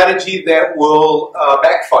strategy that will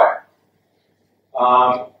backfire.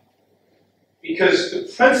 Because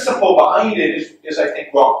the principle behind it is I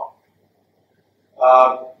think, wrong.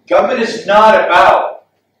 Government is not about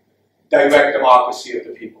direct democracy of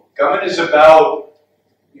the people. Government is about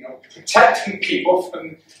protecting people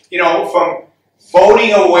from, from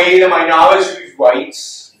voting away the minority's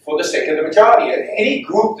rights for the sake of the majority. Any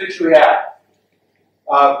group that you have,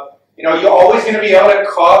 you're always going to be able to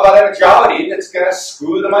carve out a majority that's going to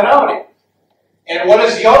screw the minority. And what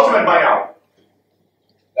is the ultimate minority?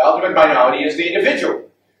 The ultimate minority is the individual.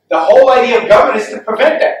 The whole idea of government is to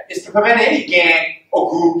prevent that, is to prevent any gang or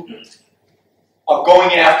group of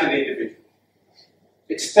going after the individual.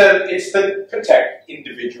 It's to protect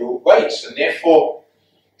individual rights, and therefore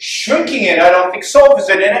shrinking it, I don't think solves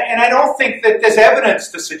it, and I don't think that there's evidence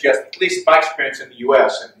to suggest, at least my experience in the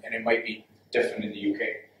US, and it might be different in the UK,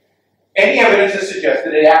 any evidence to suggest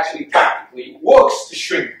that it actually practically works to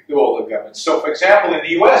shrink the role of government. So, for example, in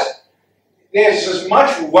the US, there's as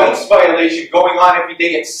much rights violation going on every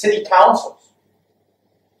day at city councils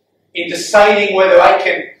in deciding whether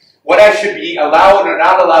what I should be allowed or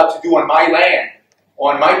not allowed to do on my land,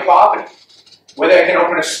 on my property, whether I can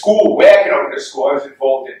open a school, where I can open a school. I was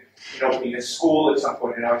involved in opening a school at some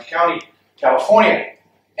point in Orange County, California.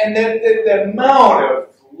 And the amount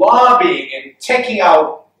of lobbying and taking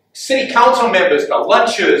out city council members to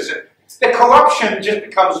lunches, and the corruption just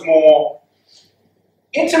becomes more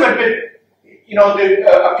intimate. But,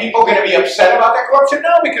 are people going to be upset about that corruption?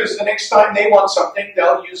 No, because the next time they want something,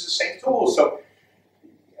 they'll use the same tools. So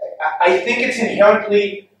I think it's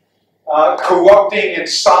inherently corrupting, and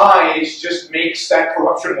size just makes that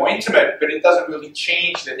corruption more intimate, but it doesn't really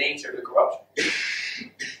change the nature of the corruption.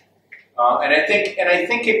 And I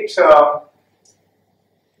think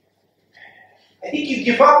you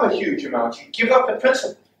give up a huge amount. You give up the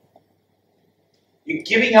principle. You're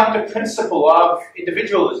giving up the principle of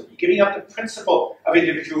individualism. You're giving up the principle of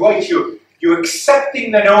individual rights. You're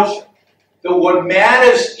accepting the notion that what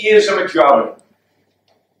matters is a majority.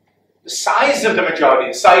 The size of the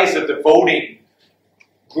majority, the size of the voting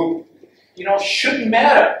group, shouldn't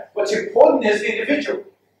matter. What's important is the individual.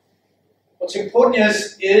 What's important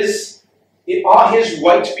is are his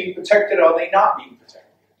rights being protected, or are they not being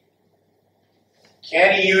protected?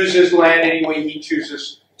 Can he use his land any way he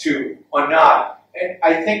chooses to, or not? And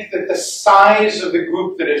I think that the size of the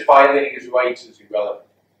group that is violating his rights is irrelevant,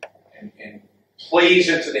 and plays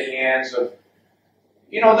into the hands of,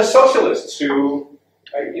 the socialists who,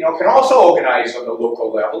 can also organize on the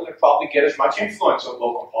local level and probably get as much influence on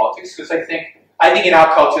local politics, because I think in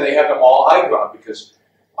our culture they have them all high ground, because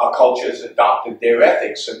our culture has adopted their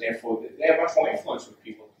ethics, and therefore they have much more influence with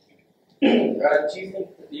people. Do you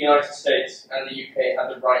think that the United States and the UK had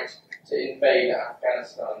the right to invade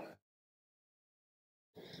Afghanistan?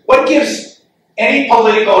 What gives any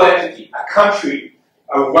political entity, a country,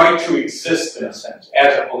 a right to exist, in a sense,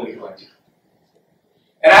 as a political entity?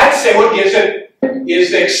 And I'd say what gives it is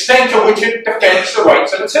the extent to which it defends the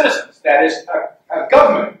rights of its citizens. That is, a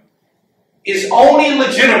government is only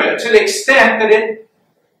legitimate to the extent that it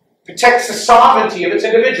protects the sovereignty of its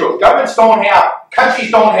individuals.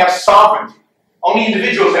 Countries don't have sovereignty. Only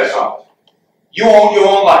individuals have sovereignty. You own your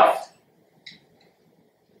own life.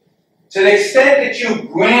 To the extent that you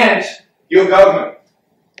grant your government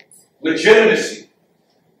legitimacy,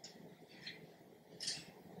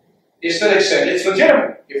 is to the extent it's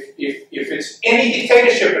legitimate. If it's any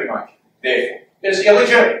dictatorship in mind, therefore, it's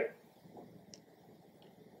illegitimate.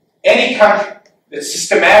 Any country that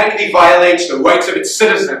systematically violates the rights of its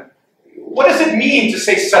citizen, what does it mean to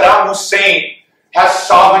say Saddam Hussein has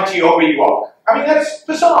sovereignty over Iraq? I mean, that's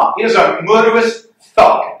bizarre. He is a murderous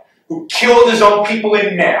thug who killed his own people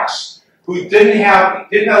in mass, who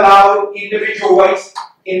didn't allow individual rights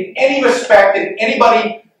in any respect, and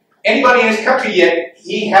anybody in his country, yet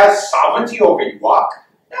he has sovereignty over Iraq.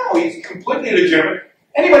 No, he's completely legitimate.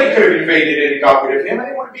 Anybody could have invaded it and got rid of him, and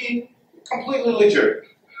it would be completely legitimate.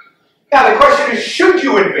 Now, the question is, should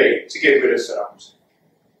you invade to get rid of Saddam Hussein?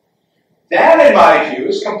 That, in my view,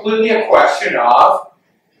 is completely a question of,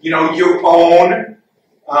 your own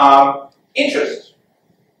interest.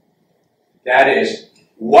 That is,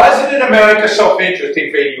 was it in America's self-interest to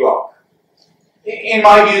invade Iraq? In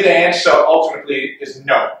my view, the answer ultimately is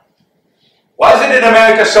no. Was it in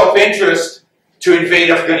America's self-interest to invade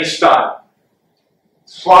Afghanistan?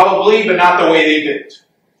 Probably, but not the way they did it.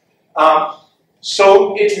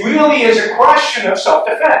 So it really is a question of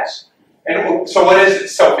self-defense. And so what is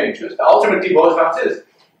its self-interest? Ultimately boils down to this.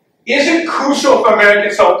 Is it crucial for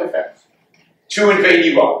American self-defense to invade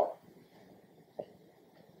Iraq?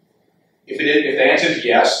 If the answer is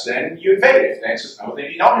yes, then you invade. If the answer is no,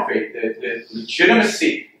 then you don't invade. The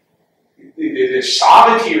legitimacy, the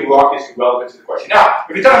sovereignty of Iraq is irrelevant to the question. Now,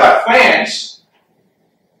 if you're talking about France,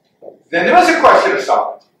 then there is a question of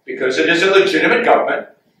sovereignty, because it is a legitimate government.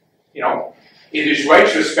 It is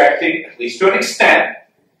rights respecting, at least to an extent,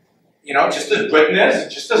 just as Britain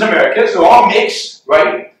is, just as America is. They're all mixed,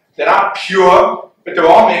 right? They're not pure, but they're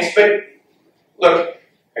all mixed. But look,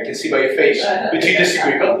 I can see by your face that you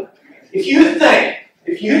disagree. But if you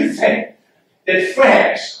think that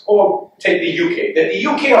France, or take the UK, that the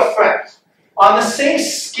UK or France, on the same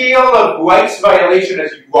scale of rights violation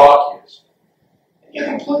as Iraq is, you're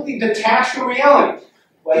completely detached from reality.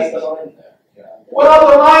 Where's the line there?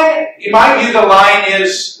 Well, the line, in my view, the line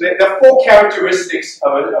is the four characteristics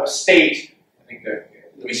of a state. I think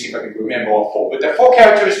let me see if I can remember all four. But the four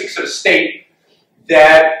characteristics of a state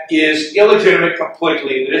that is illegitimate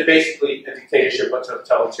completely, that is basically a dictatorship or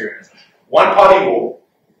totalitarianism. One-party rule.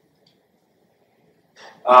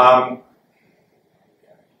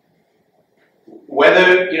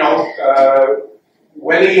 Whether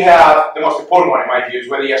you have, the most important one in my view is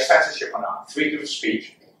whether you have censorship or not, freedom of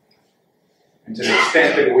speech, and to the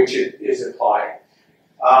extent to which it is applied.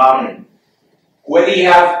 Whether you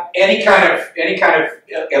have any kind of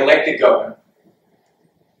elected government.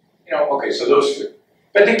 Okay, so those two.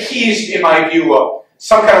 But the keys, in my view, are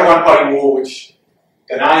some kind of one-party rule which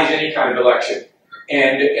denies any kind of election,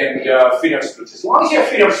 and freedom of speech. As long as you have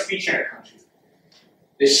freedom of speech in a country,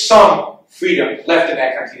 there's some freedom left in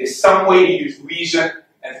that country. There's some way to use reason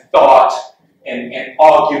and thought and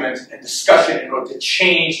argument and discussion in order to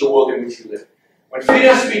change the world in which you live. When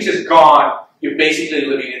freedom of speech is gone, you're basically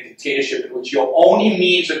living in a dictatorship in which your only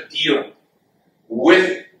means of dealing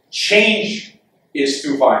with change is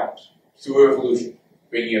through violence, through revolution,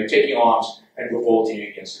 taking arms and revolting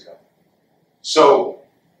against the government. So,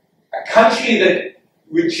 a country that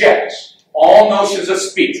rejects all notions of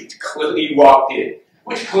speech, which clearly Iraq did,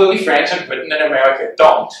 which clearly France and Britain and America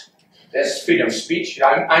don't. There's freedom of speech.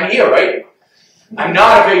 I'm here, right? I'm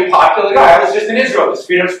not a very popular guy. I was just in Israel. There's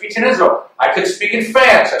freedom of speech in Israel. I could speak in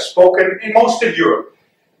France. I've spoken in most of Europe.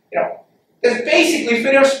 There's basically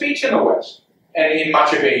freedom of speech in the West and in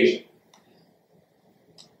much of Asia.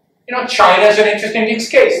 China is an interesting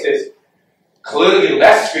mixed case. There's clearly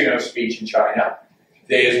less freedom of speech in China.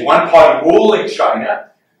 There's one-party rule in China.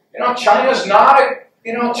 China's not a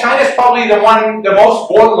China's probably the most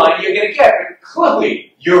borderline you're going to get. But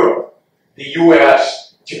clearly, Europe, the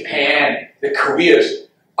US, Japan, the Koreas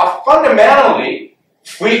are fundamentally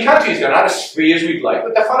free countries. They're not as free as we'd like,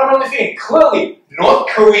 but they're fundamentally free. And clearly, North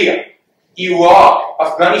Korea, Iraq,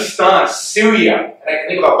 Afghanistan, Syria, and I can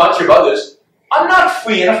think of a bunch of others, are not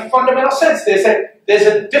free in a fundamental sense. There's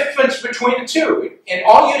a difference between the two. And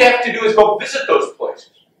all you'd have to do is go visit those places.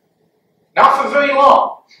 Not for very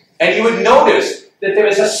long. And you would notice that there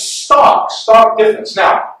is a stark difference.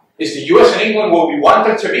 Now, is the US and England where we want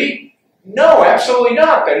them to be? No, absolutely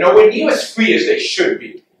not. They're nowhere near as free as they should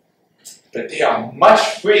be. But they are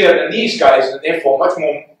much freer than these guys, and therefore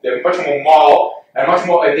they're much more moral and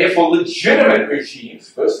therefore legitimate regimes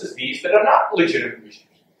versus these that are not legitimate regimes.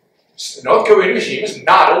 The North Korean regime is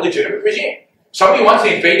not a legitimate regime. Somebody wants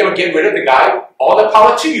to invade them and get rid of the guy, all the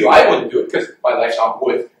power to you. I wouldn't do it because my life's not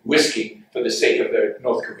worth risking for the sake of the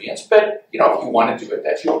North Koreans. But, if you want to do it,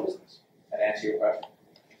 that's your business. And answer your question.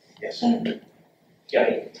 Yes?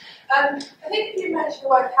 Yeah. I think you mentioned the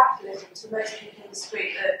word capitalism to most people in the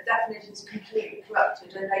street. The definition is completely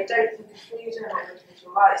corrupted, and they don't think of freedom or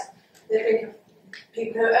individual rights. They think of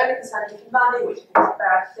people who are only concerned with money, which is a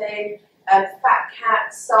bad thing, fat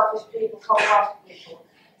cats, selfish people, cold-hearted people.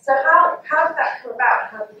 So how did that come about,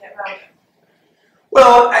 and how did we get around it?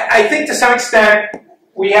 Well, I think to some extent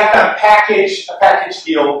we have to package a package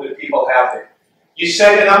deal that people have there. You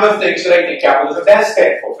said a number of things that I think capitalism does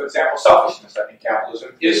stand for. For example, selfishness. I think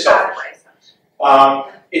capitalism is selfish.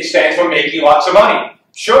 It stands for making lots of money.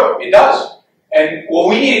 Sure, it does. And what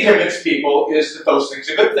we need to convince people is that those things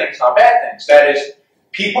are good things, not bad things. That is,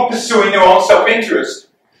 people pursuing their own self-interest,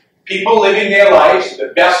 people living their lives to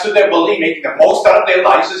the best of their ability, making the most out of their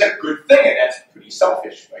lives is a good thing, and that's pretty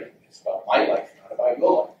selfish, right? It's about my life, not about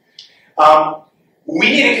your life.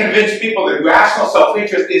 We need to convince people that rational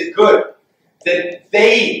self-interest is good. That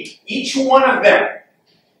each one of them,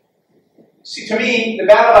 see, to me, the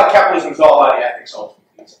battle about capitalism is all about ethics, ultimately.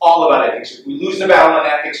 It's all about ethics. If we lose the battle on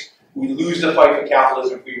ethics, we lose the fight for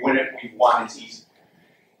capitalism. If we win it, we've won. It's easy.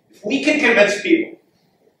 If we can convince people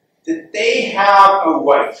that they have a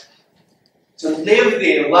right to live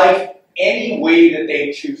their life any way that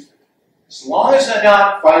they choose to, as long as they're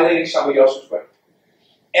not violating somebody else's right,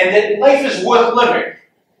 and that life is worth living,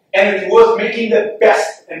 and it's worth making the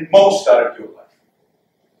best and most out of your life,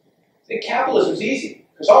 then capitalism is easy.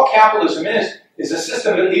 Because all capitalism is a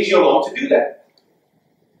system that leaves you alone to do that.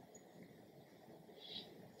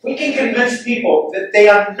 If we can convince people that they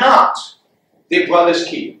are not their brother's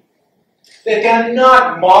keeper, that they're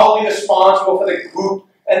not morally responsible for the group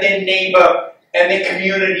and their neighbor and their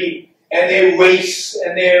community and their race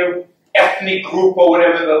and their ethnic group or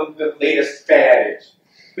whatever the latest fad is.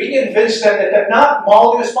 We convince them that they're not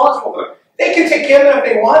morally responsible for them. They can take care of them if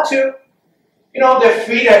they want to. You know, they're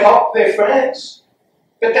free to help their friends.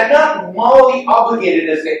 But they're not morally obligated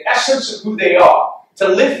as the essence of who they are to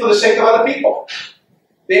live for the sake of other people.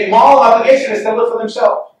 Their moral obligation is to live for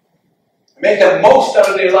themselves. Make the most out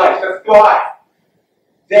of their life, to thrive.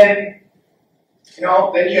 Then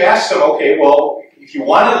you ask them, okay, well, if you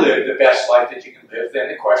want to live the best life that you can live, then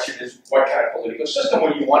the question is, what kind of political system?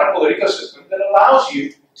 Well, you want a political system that allows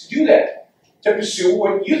you to do that, to pursue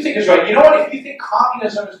what you think is right. You know what? If you think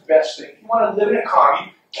communism is the best thing, if you want to live in a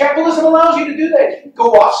commune, capitalism allows you to do that. You can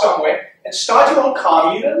go off somewhere and start your own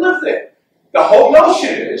commune and live there. The whole notion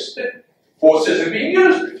is that force isn't being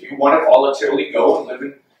used. If you want to voluntarily go and live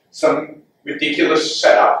in some ridiculous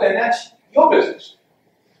setup, then that's your business.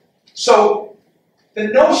 So the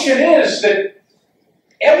notion is that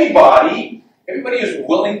everybody who's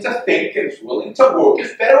willing to think and is willing to work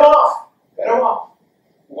is better off.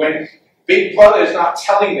 When Big Brother is not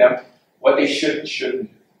telling them what they should and shouldn't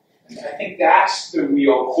do. And I think that's the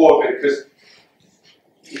real core of it, because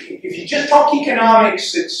if you just talk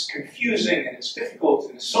economics, it's confusing and it's difficult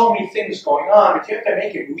and there's so many things going on, but you have to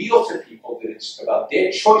make it real to people that it's about their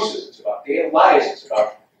choices, it's about their lives, it's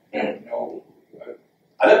about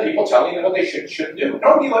other people telling them what they should and shouldn't do.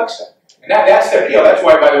 Nobody likes that. And that's their appeal. That's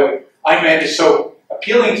why, by the way, Ayn Rand is so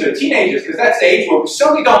appealing to teenagers, because that's the age where we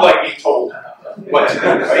certainly don't like being told what to do,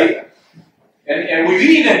 right? And we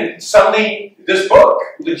read, and suddenly this book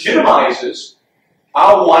legitimizes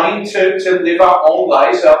our wanting to live our own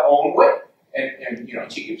lives our own way. And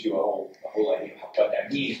she gives you a whole idea of what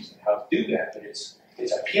that means and how to do that, but it's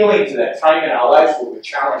appealing to that time in our lives where we're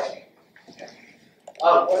challenging.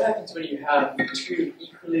 What happens when you have two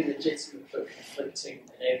equally legitimate but conflicting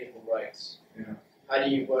inalienable rights? Yeah. How do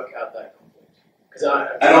you work out that conflict? Because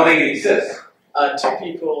I don't think it exists. Two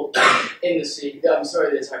people in the sea. I'm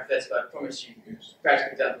sorry, this hypothetical. I promise you,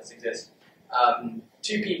 practical examples exist.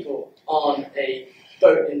 Two people on a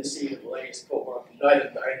boat in the sea that will only support one of them. Neither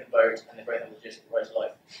of them own the boat, and they both have a legitimate right to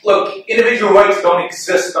life. Look, individual rights don't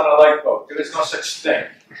exist on a lifeboat. There is no such thing.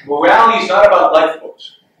 Morality is not about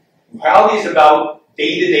lifeboats. Morality is about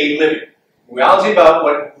day-to-day living. Morality is about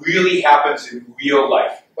what really happens in real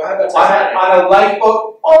life. Well, how about Titanic? On a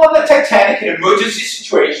lifeboat, or on the Titanic, in emergency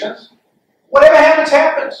situations, whatever happens,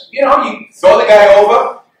 happens. You throw the guy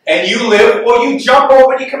over, and you live, or you jump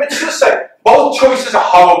over and you commit suicide. Both choices are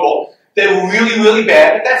horrible. They're really, really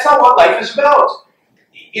bad, but that's not what life is about.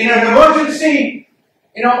 In an emergency,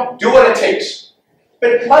 do what it takes.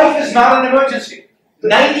 But life is not an emergency.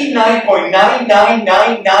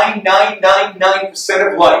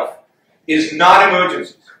 99.9999999% of life is not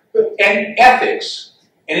emergencies. And ethics,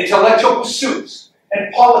 and intellectual pursuits,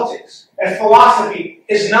 and politics, and philosophy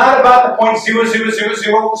is not about the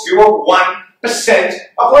 0.00001%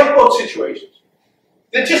 of lifeboat situations.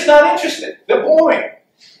 They're just not interested. They're boring.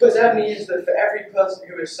 But that means that for every person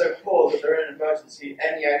who is so poor that they're in an emergency,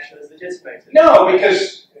 any action is legitimated. No,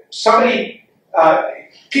 because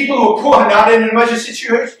people who are poor are not in an emergency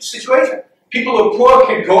situation. People who are poor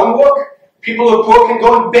can go and work. People who are poor can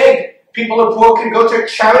go and beg. People who are poor can go to a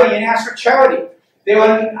charity and ask for charity. There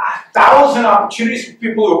are 1,000 opportunities for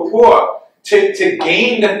people who are poor to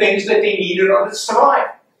gain the things that they need in order to survive.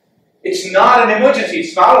 It's not an emergency.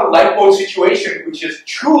 It's not a lifeboat situation, which is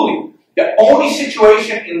truly the only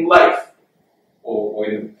situation in life, or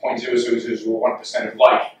in the 0.00001% of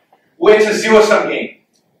life, where it's a zero-sum game.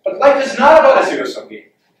 But life is not about a zero-sum game.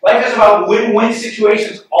 Life is about win-win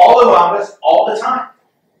situations all around us, all the time.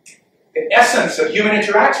 The essence of human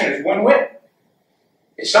interaction is win-win.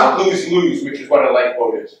 It's not lose-lose, which is what a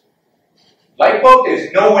lifeboat is. Lifeboat,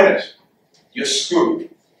 there's no winners. You're screwed.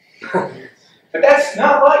 But that's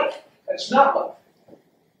not life. That's not life.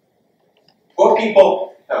 Poor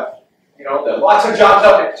people have, there are lots of jobs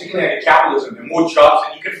out there, particularly under capitalism. There are more jobs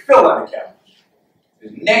than you can fill under capitalism.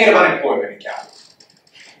 There's negative unemployment in capitalism.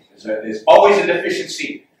 There's always a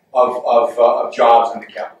deficiency of jobs under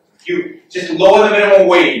capitalism. If you just lower the minimum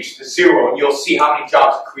wage to zero, and you'll see how many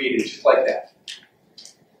jobs are created just like that.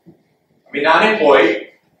 I mean,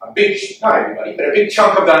 unemployed, not everybody, but a big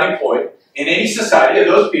chunk of the unemployed in any society are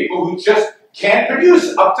those people who just can't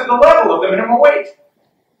produce up to the level of the minimum wage.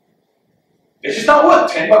 They're just not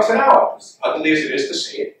worth $10 an hour, as ugly as it is to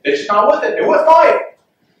say it. They're just not worth it. They're worth $5.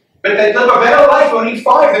 But they live a better life earning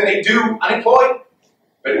 $5 than they do unemployed.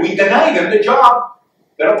 But we deny them the job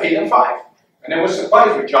that'll pay them $5. And then we're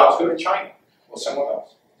surprised when jobs go to China or somewhere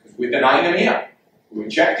else. Because we're denying them here. We're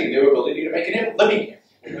rejecting their ability to make a living here.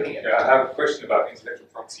 Yeah, I have a question about intellectual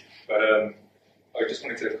property, but I just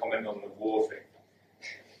wanted to comment on the war thing,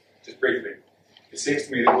 just briefly. It seems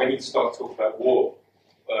to me that when you start talking about war,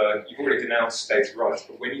 you've already denounced states' rights,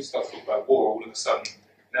 but when you start talking about war, all of a sudden,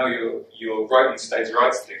 now you're writing the states'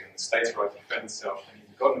 rights thing, and the states' right to defend itself, and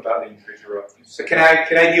you've forgotten about the individual rights. So can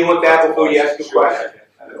I deal with that before you ask the question?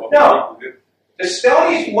 No. The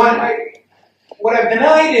studies, what I've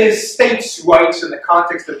denied is states' rights in the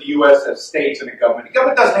context of the U.S. as states and the government. The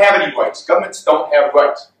government doesn't have any rights. Governments don't have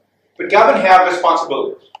rights. But government have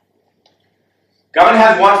responsibilities. Government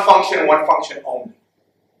has one function and one function only.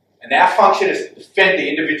 And that function is to defend the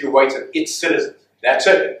individual rights of its citizens. That's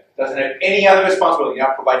it. It doesn't have any other responsibility.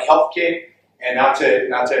 Not to provide health care, and not to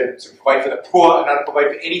provide for the poor, and not to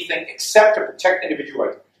provide for anything except to protect individual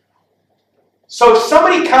rights. So if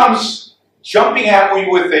somebody comes jumping at me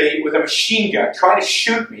with a machine gun, trying to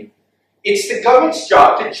shoot me, it's the government's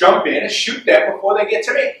job to jump in and shoot them before they get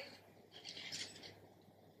to me.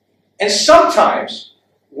 And sometimes,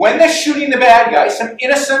 when they're shooting the bad guy, some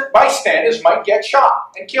innocent bystanders might get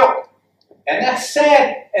shot and killed. And that's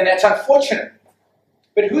sad, and that's unfortunate.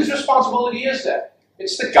 But whose responsibility is that?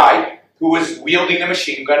 It's the guy who was wielding the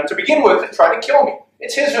machine gun to begin with and tried to kill me.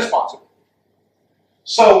 It's his responsibility.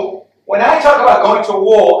 So, when I talk about going to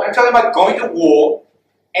war, I'm talking about going to war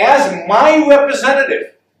as my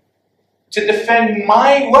representative to defend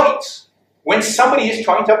my rights when somebody is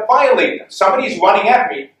trying to violate them. Somebody is running at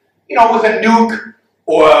me, with a nuke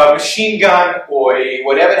or a machine gun or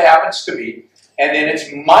whatever it happens to be, and then it's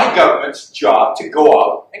my government's job to go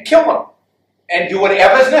out and kill them and do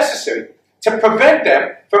whatever is necessary to prevent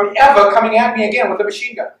them from ever coming at me again with a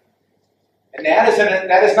machine gun. And that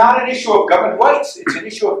is not an issue of government rights. It's an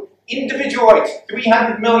issue of individual rights.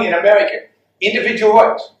 300 million American individual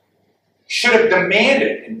rights should have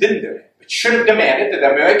demanded, and didn't do it, but should have demanded that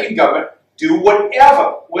the American government do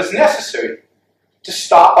whatever was necessary to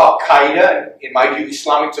stop Al-Qaeda, and in my view,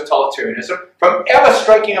 Islamic totalitarianism, from ever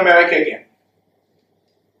striking America again.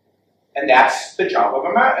 And that's the job of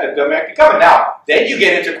the American government. Now, then you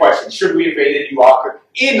get into questions. Should we invade Iraq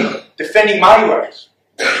in defending my rights?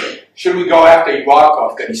 Should we go after Iraq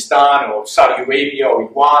or Afghanistan or Saudi Arabia or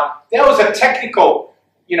Iran? That was a technical,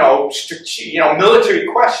 military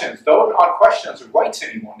questions. Those aren't questions of rights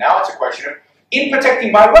anymore. Now it's a question of, in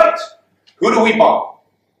protecting my rights, who do we bomb?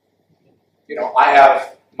 I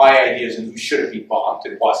have my ideas on who should be bombed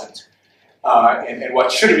and wasn't, and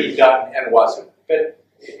what should have been done and wasn't. But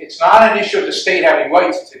it's not an issue of the state having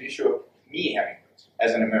rights, it's an issue of me having rights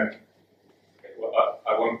as an American. Okay, well,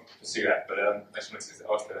 I won't pursue that, but I just wanted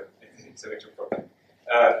to ask the intellectual property.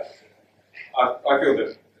 I feel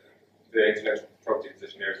that the intellectual property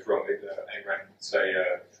position here is wrong. Ayn Rand say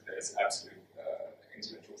there's absolute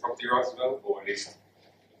intellectual property rights available, or at least...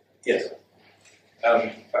 Yes.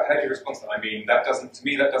 But how do you respond to that? I mean, to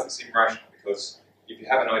me that doesn't seem rational, because if you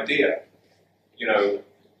have an idea, you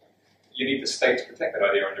need the state to protect that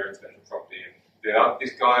idea under intellectual property. And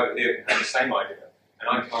this guy over here can have the same idea, and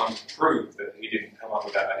I can't prove that he didn't come up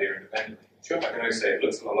with that idea independently. Sure. I can only say it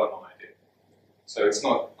looks a lot like my idea. So it's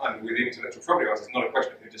not, with intellectual property rights, it's not a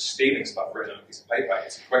question of him just stealing stuff written on a piece of paper.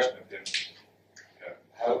 It's a question of him,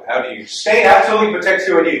 how do you... State absolutely protects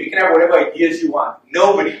your idea. You can have whatever ideas you want.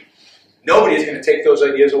 Nobody is going to take those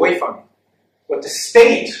ideas away from you. What the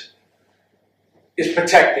state is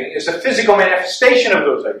protecting is the physical manifestation of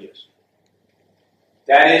those ideas.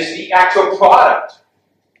 That is the actual product.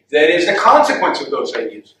 That is the consequence of those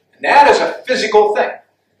ideas. And that is a physical thing.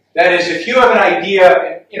 That is, if you have an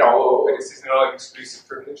idea, It's not an exclusive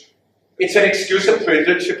privilege. It's an exclusive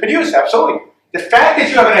privilege to produce, absolutely. The fact that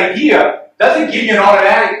you have an idea doesn't give you an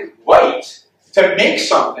automatic right to make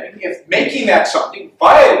something if making that something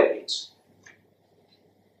violates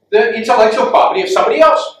the intellectual property of somebody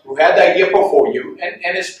else who had the idea before you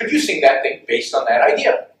and is producing that thing based on that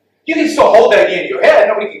idea. You can still hold that idea in your head,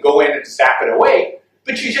 nobody can go in and zap it away,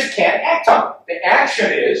 but you just can't act on it. The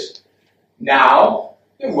action is now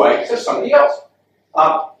the rights of somebody else.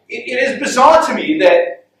 It is bizarre to me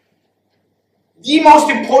that the most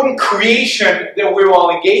important creation that we're all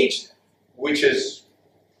engaged in, which is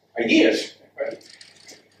ideas, right?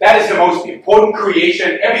 That is the most important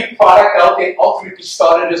creation. Every product out there ultimately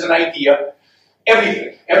started as an idea.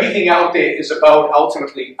 Everything out there is about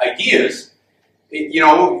ultimately ideas.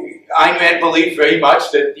 Ayn Rand believed very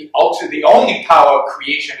much that the only power of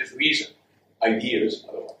creation is reason, ideas,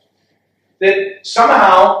 otherwise. That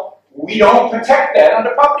somehow we don't protect that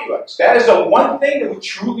under property rights. That is the one thing that we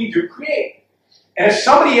truly do create. And if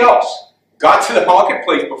somebody else got to the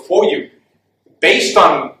marketplace before you, based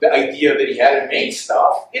on the idea that he had and made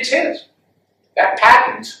stuff, it's his. That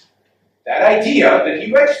patent That idea that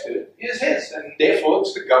he registered is his, and therefore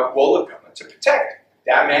it's the role of government to protect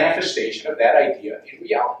that manifestation of that idea in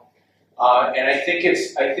reality. And I think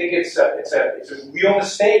it's a real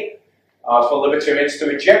mistake for libertarians to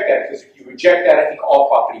reject that, because if you reject that, I think all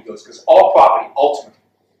property goes, because all property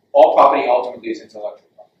ultimately is intellectual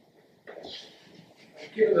property.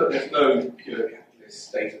 Given that there's no pure capitalist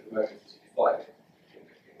state at the moment to define it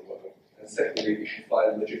in the world, and secondly, we should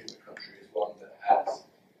find a legitimate country as one that has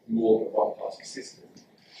more than a one-party system,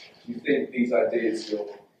 do you think these ideas you're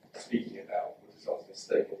speaking about will result in a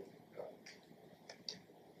stable government?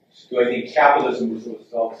 Do I think capitalism will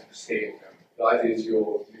result in a stable government? The ideas you're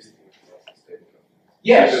listing will result in a stable government.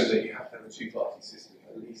 Yes. Given that you have to have a two-party system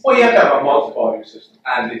at least. Well, you have to have a multi-party system.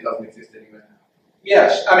 And it doesn't exist anywhere now.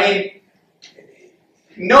 Yes, I mean,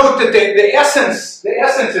 note that the essence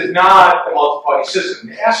is not the multi-party system.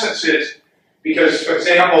 The essence is because, for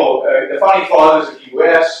example, the founding fathers of the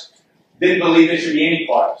U.S. didn't believe there should be any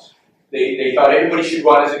parties. They thought everybody should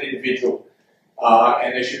run as an individual,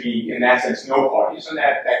 and there should be, in that sense, no parties. And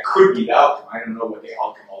that could be the outcome. I don't know what the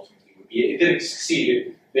outcome ultimately would be. It didn't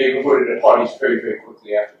succeed. They reverted to parties very, very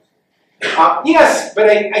quickly afterwards. Yes, but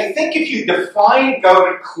I think if you define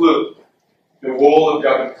government clearly, the role of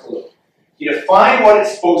government clearly, you define what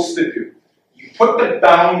it's supposed to do, you put the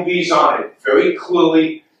boundaries on it very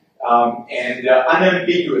clearly and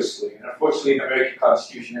unambiguously, and unfortunately the American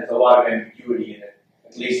Constitution has a lot of ambiguity in it,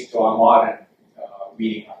 at least to our modern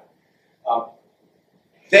reading of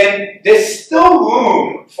it, then there's still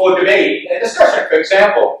room for debate and discussion. For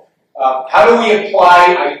example, how do we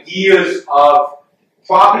apply ideas of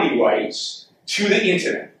property rights to the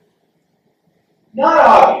internet? Not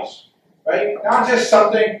obvious, right? Not just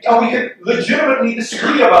something, we could legitimately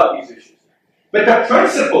disagree about these issues. But the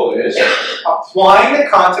principle is applying the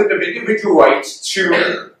concept of individual rights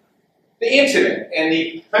to the internet. And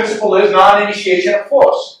the principle is non-initiation of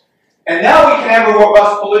force. And now we can have a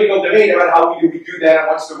robust political debate about how we do that and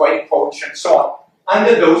what's the right approach and so on,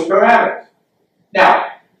 under those parameters. Now,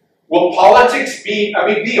 will politics be a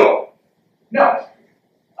big deal? No.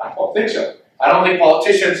 I don't think so. I don't think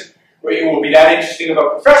politicians will be that interesting of a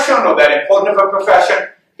profession or that important of a profession,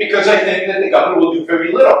 because I think that the government will do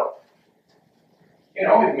very little. You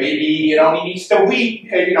know, maybe it only needs to meet,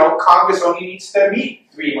 Congress only needs to meet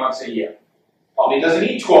 3 months a year. Probably doesn't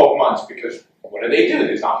need 12 months, because what do?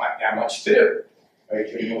 There's not that much to do.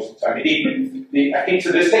 Right? Most of the time. I think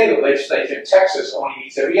to this day, the legislature in Texas only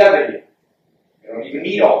meets every other year. They don't even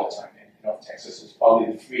meet all the time. And, Texas is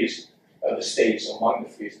probably the freest of the states, among the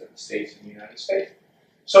freest of the states in the United States.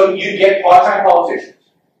 So you get part-time politicians,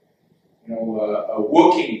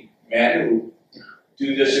 working men who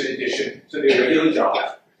do this in addition to their regular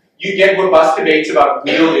jobs. You get robust debates about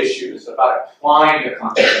real issues, about applying the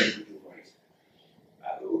concept of individual rights.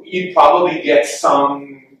 You'd probably get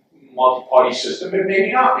some multi-party system, but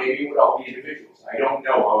maybe not. Maybe it would all be individuals. I don't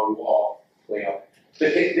know how it will all play out.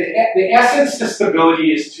 But the essence to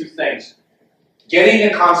stability is two things. Getting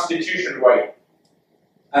the Constitution right,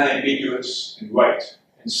 unambiguous and right.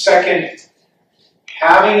 And second,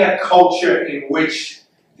 having a culture in which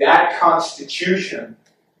that Constitution,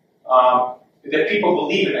 that people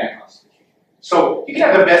believe in that Constitution. So you can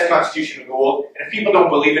have the best Constitution in the world, and if people don't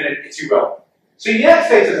believe in it, it's irrelevant. So the United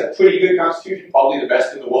States has a pretty good Constitution, probably the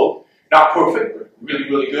best in the world. Not perfect, but really,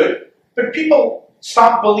 really good. But people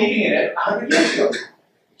stopped believing in it 100 years ago.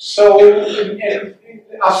 So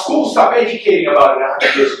our schools stopped educating about it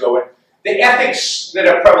 100 years ago. And the ethics that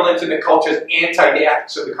are prevalent in the culture is anti the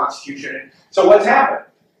ethics of the Constitution. And so what's happened?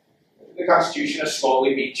 The Constitution is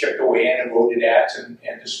slowly being chipped away and eroded at, and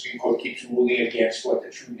the Supreme Court keeps ruling against what the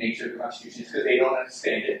true nature of the Constitution is because they don't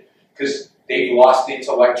understand it, because they've lost the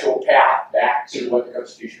intellectual path back to what the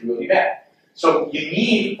Constitution really meant. So you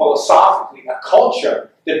need, philosophically, a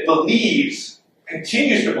culture that believes,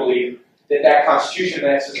 continues to believe, that Constitution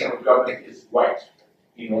and that system of government is right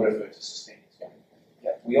in order for it to sustain itself.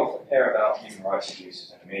 Yeah, we often hear about human rights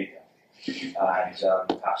abuses in the media, and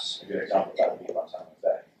perhaps a good example of that would be about time of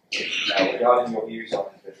day. Now, regarding your views on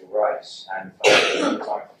individual rights and the fact that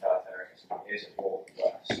totalitarianism is a war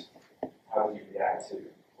worse, how would you react to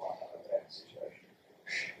that situation?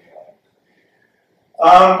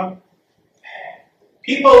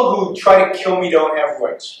 People who try to kill me don't have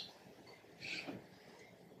rights.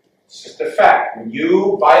 It's just a fact. When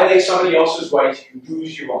you violate somebody else's rights, you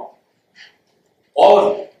lose your own. All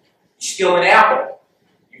of you. You steal an apple,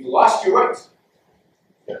 you lost your rights.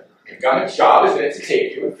 The government's job is then to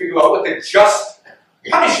take you and figure out what the just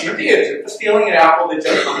punishment is. For stealing an apple, the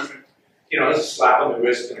just punishment, is a slap on the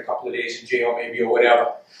wrist and a couple of days in jail maybe or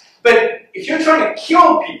whatever. But if you're trying to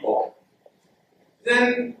kill people,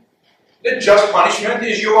 then The just punishment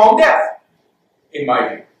is your own death, in my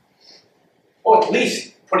view. Or at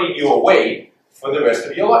least putting you away for the rest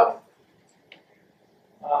of your life.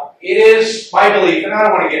 It is my belief, and I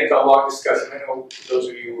don't want to get into a long discussion. I know those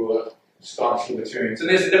of you who are staunch libertarians, and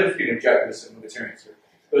there's a difference between objectivists and libertarians.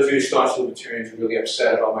 Those of you staunch libertarians are really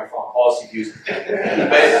upset about my foreign policy views.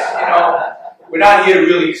 But, we're not here to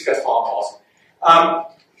really discuss foreign policy.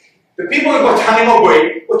 The people in Guantanamo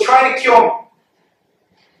Bay were trying to kill me.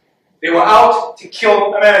 They were out to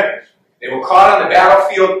kill Americans. They were caught on the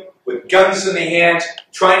battlefield with guns in their hands,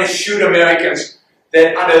 trying to shoot Americans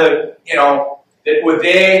that that were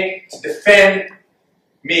there to defend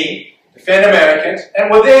me, defend Americans, and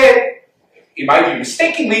were there, in my view,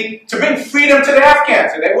 mistakenly, to bring freedom to the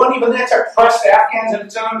Afghans. And they weren't even there to oppress the Afghans and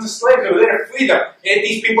turn them to slaves. They were there to free them. They had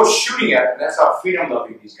these people shooting at them. That's how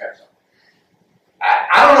freedom-loving these guys are.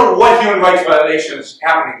 I don't know what human rights violations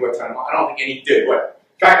happened in Guantanamo. I don't think any did. What?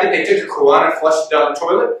 The fact that they took the Quran and flushed it down the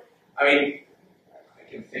toilet? I mean, I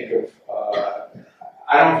can think of,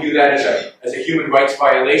 I don't view that as a human rights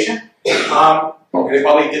violation. They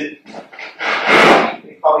probably did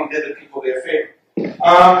the people their favor.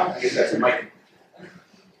 I guess that's my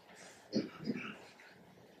view.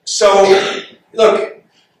 So, look,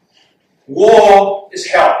 war is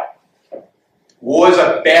hell. War is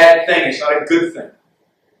a bad thing. It's not a good thing.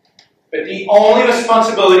 But the only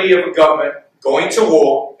responsibility of a government going to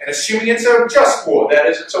war, and assuming it's a just war, that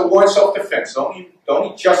is, it's a war in self-defense, the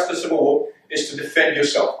only justice of a war is to defend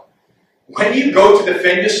yourself. When you go to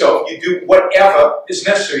defend yourself, you do whatever is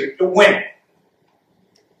necessary to win.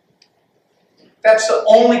 That's the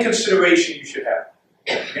only consideration you should have.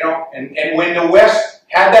 And when the West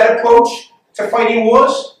had that approach to fighting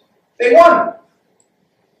wars, they won.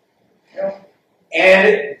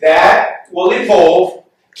 And that will involve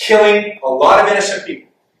killing a lot of innocent people.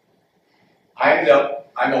 I'm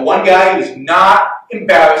the one guy who's not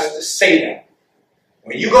embarrassed to say that.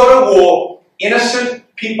 When you go to war, innocent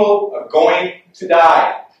people are going to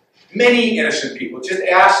die. Many innocent people. Just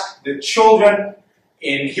ask the children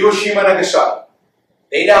in Hiroshima and Nagasaki.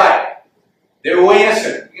 They died. They were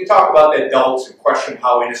innocent. You can talk about the adults and question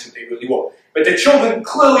how innocent they really were. But the children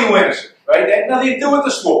clearly were innocent, right? They had nothing to do with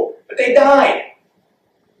this war. But they died.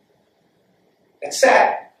 That's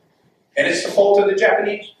sad. And it's the fault of the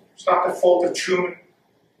Japanese. It's not the fault of Truman.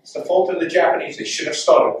 It's the fault of the Japanese. They should have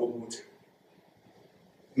started World War II.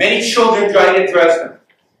 Many children died in Dresden.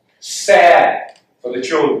 Sad for the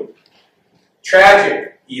children.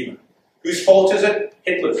 Tragic, even. Whose fault is it?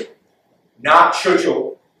 Hitler's. Not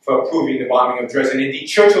Churchill for approving the bombing of Dresden. Indeed,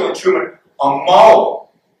 Churchill and Truman are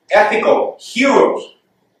moral, ethical heroes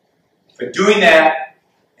for doing that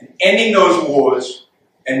and ending those wars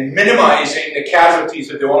and minimizing the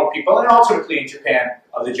casualties of their own people and ultimately in Japan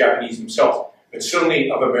of the Japanese themselves, but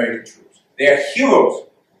certainly of American troops. They are heroes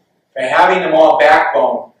for having the moral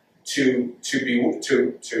backbone to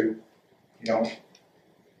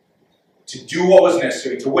do what was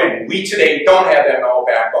necessary to win. We today don't have that moral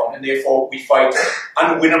backbone, and therefore we fight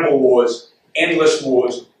unwinnable wars, endless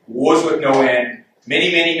wars, wars with no end.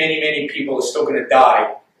 Many people are still going to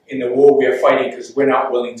die in the war we are fighting because we're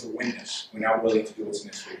not willing to win this. We're not willing to do what's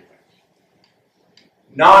necessary to win.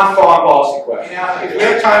 Non-foreign policy questions. Now, if we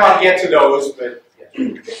have time, I'll get to those, but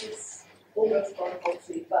This is almost foreign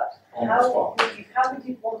policy, but how would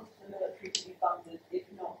you want the military to be funded if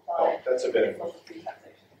not by that's a bit of compulsory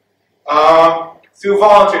taxation? Through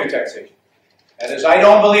voluntary taxation. That is, I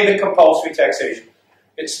don't believe in compulsory taxation.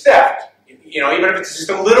 It's theft. Even if it's just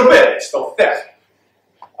a little bit, it's still theft.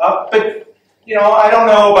 But I don't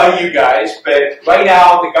know about you guys, but right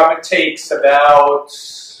now the government takes about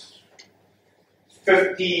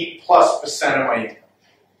 50+% of my income.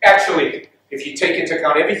 Actually, if you take into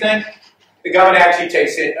account everything, the government actually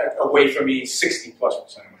takes it away from me 60+% of my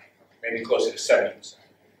income, maybe closer to 70%.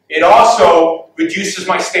 It also reduces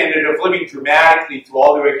my standard of living dramatically through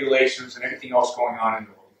all the regulations and everything else going on in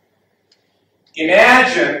the world.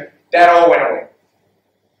 Imagine that all went away.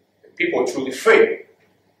 If people were truly free.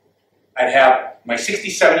 I'd have my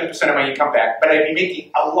 60-70% of my income back, but I'd be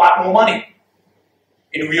making a lot more money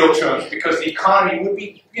in real terms because the economy would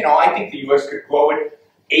be, I think the U.S. could grow at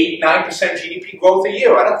 8-9% GDP growth a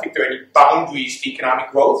year. I don't think there are any boundaries to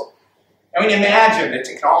economic growth. I mean, imagine the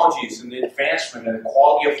technologies and the advancement and the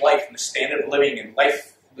quality of life and the standard of living and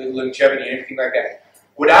life longevity and everything like that.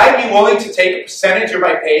 Would I be willing to take a percentage of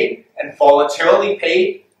my pay and voluntarily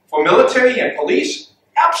pay for military and police?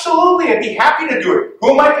 Absolutely, I'd be happy to do it.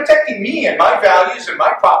 Who am I protecting? Me and my values and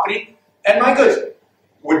my property and my goods.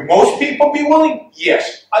 Would most people be willing?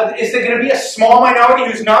 Yes. Is there going to be a small minority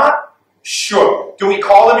who's not? Sure. Do we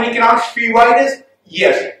call them in economics free riders?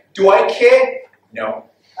 Yes. Do I care? No.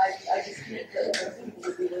 I just think that most people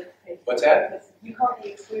would be willing to pay for What's it that? because you can't be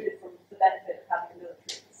excluded from the benefit of having a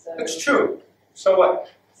military. So, That's true. So what?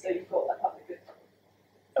 so you've got a public good.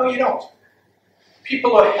 No, you don't.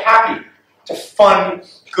 People are happy to fund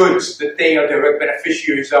goods that they are direct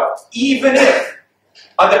beneficiaries of, even if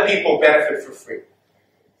other people benefit for free.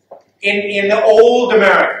 In the old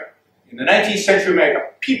America, in the 19th century America,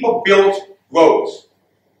 people built roads.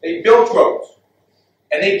 They built roads.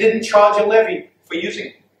 And they didn't charge a levy for using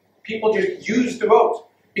it. People just used the roads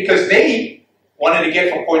because they wanted to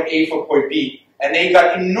get from point A to point B, and they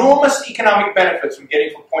got enormous economic benefits from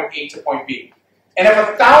getting from point A to point B. And if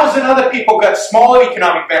 1,000 other people got smaller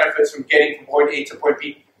economic benefits from getting from point A to point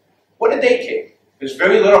B, what did they care? There's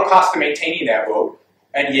very little cost to maintaining that road,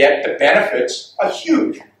 and yet the benefits are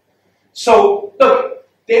huge. So, look,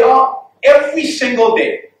 they are every single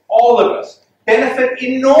day, all of us, benefit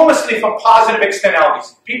enormously from positive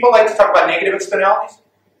externalities. People like to talk about negative externalities.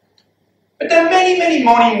 But there are many, many,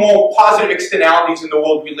 many more positive externalities in the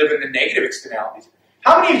world we live in than negative externalities.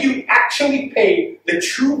 How many of you actually pay the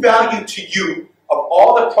true value to you of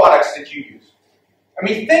all the products that you use? I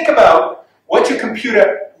mean, think about what your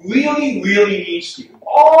computer really, really means to you.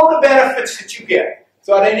 All the benefits that you get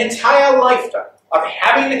throughout an entire lifetime of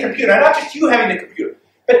having the computer, not just you having the computer,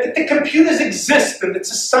 but that the computers exist and that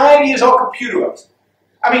society is all computerized.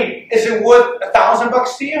 I mean, is it worth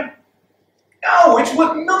 $1,000 to you? No, it's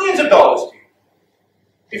worth millions of dollars to you.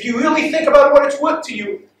 If you really think about what it's worth to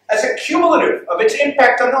you as a cumulative of its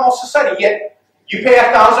impact on all society, yet you pay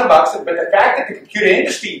 $1,000, but the fact that the computer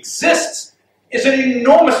industry exists is an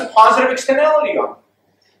enormous positive externality on it.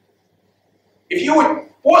 If you were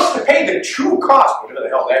forced to pay the true cost, whatever the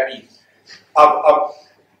hell that means,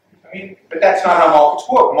 but that's not how markets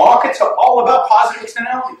work. Markets are all about positive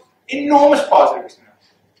externalities, enormous positive externalities.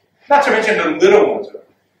 Not to mention the little ones.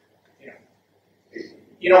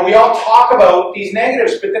 We all talk about these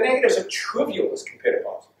negatives, but the negatives are trivial as compared to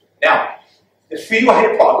positives. Now, the free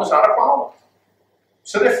rider problem is not a problem.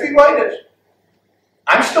 So they're free riders.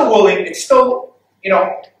 I'm still willing, it's still,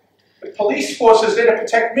 the police force is there to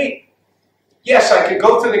protect me. Yes, I could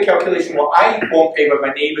go through the calculation, well, I won't pay, but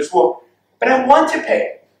my neighbors will. But I want to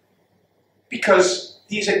pay. Because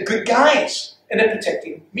these are good guys, and they're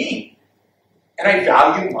protecting me. And I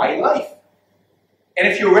value my life. And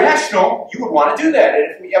if you're rational, you would want to do that.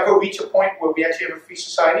 And if we ever reach a point where we actually have a free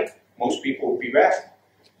society, most people will be rational.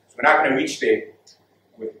 So we're not going to reach there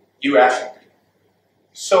with irrational people.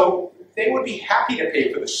 So they would be happy to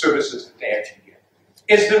pay for the services that they actually get.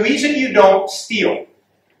 Is the reason you don't steal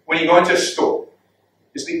when you go into a store,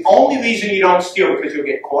 is the only reason you don't steal because you'll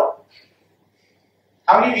get caught?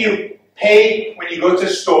 How many of you pay when you go to the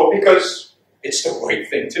store because it's the right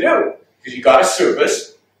thing to do? Because you got a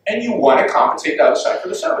service and you want to compensate the other side for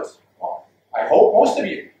the service. Well, I hope most of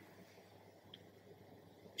you.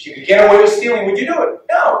 If you could get away with stealing, would you do it?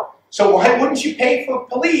 No. So why wouldn't you pay for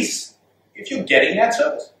police if you're getting that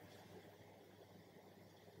service?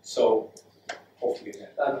 So, hopefully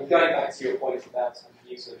going back to your point about the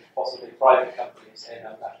use of possibly private companies in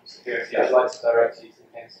national security, I'd like to direct you to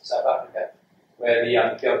the case of South Africa, where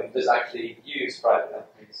the government does actually use private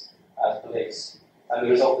companies as police. And the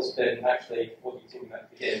result has been actually what you were talking about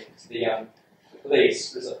at the beginning. The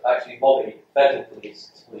police actually lobby federal police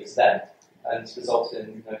to police them, and it's resulted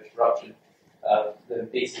in corruption, them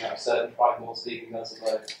beating up certain crime laws, leaving those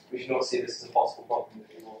alone. We should not see this as a possible problem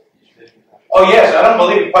with the law. Oh yes, I don't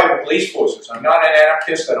believe in private police forces. I'm not an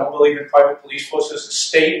anarchist. I don't believe in private police forces. The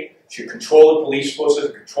state should control the police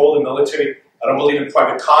forces, control the military. I don't believe in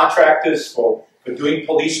private contractors for doing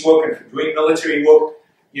police work and for doing military work.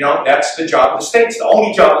 That's the job of the state. It's the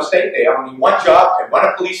only job of the state. They have only one job, to run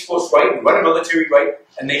a police force right, and run a military right,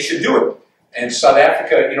 and they should do it. And South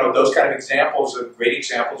Africa, those kind of examples are great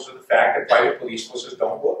examples of the fact that private police forces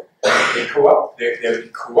don't work. They corrupt. They're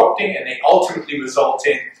corrupting, and they ultimately result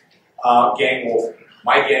in gang warfare.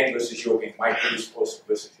 My gang versus your gang. My police force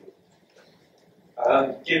versus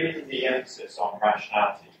yours. Given the emphasis on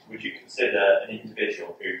rationality, would you consider an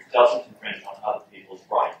individual who doesn't infringe on other people's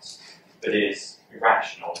rights, but is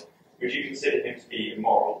irrational, would you consider him to be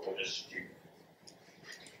immoral or just stupid?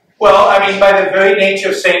 Well, by the very nature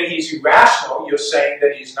of saying he's irrational, you're saying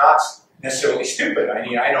that he's not necessarily stupid.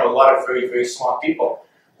 I know a lot of very, very smart people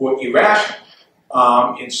who are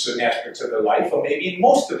irrational in certain aspects of their life, or maybe in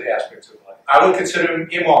most of the aspects of their life. I would consider him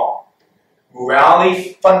immoral.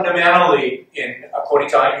 Morality, fundamentally, according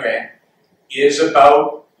to Ayn Rand, is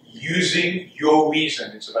about using your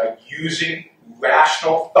reason. It's about using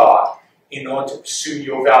rational thought in order to pursue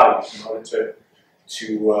your values, in order to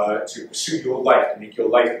pursue your life, to make your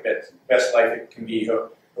life the best life it can be, or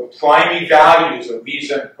the primary values of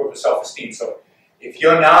reason, purpose, self-esteem. So if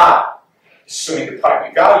you're not pursuing the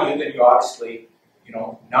primary value, then you're obviously,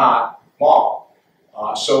 not moral.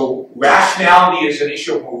 So rationality is an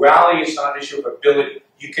issue of morality. It's not an issue of ability.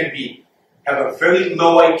 You can have a very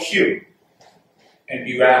low IQ and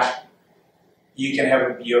be rational. You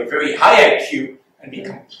can be a very high IQ and be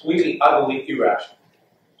completely, utterly irrational.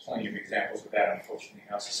 There's plenty of examples of that, unfortunately,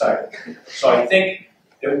 in our society. So I think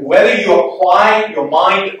that whether you apply your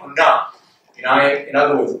mind or not, in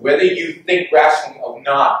other words, whether you think rationally or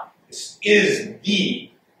not, this is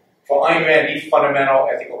for Ayn Rand, the fundamental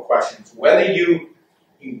ethical questions. Whether you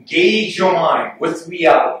engage your mind with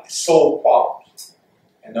reality to solve problems.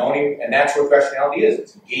 And that's what rationality is.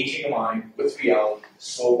 It's engaging your mind with reality to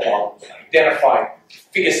solve problems, identify,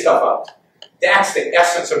 figure stuff out. That's the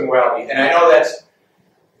essence of morality. And I know that's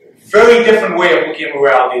a very different way of looking at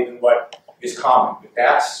morality than what is common. But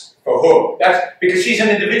that's for her. That's because she's an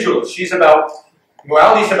individualist.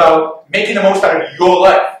 Morality is about making the most out of your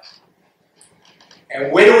life.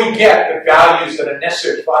 And where do we get the values that are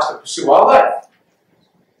necessary for us to pursue our life?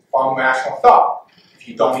 From rational thought. If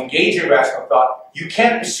you don't engage in rational thought, you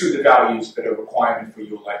can't pursue the values that are a requirement for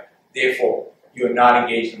your life. Therefore, you're not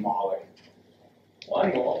engaged in morality.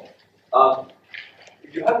 One more.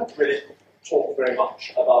 You haven't really talked very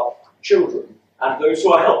much about children and those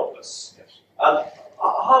who are helpless. Yes.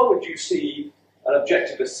 How would you see an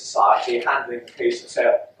objectivist society handling the case of, say,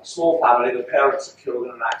 a small family, the parents are killed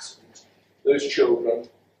in an accident, those children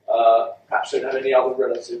perhaps don't have any other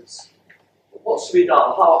relatives? What's to be done?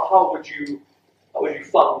 How would you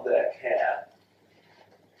fund their care?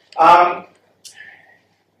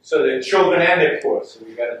 So the children and their poor, so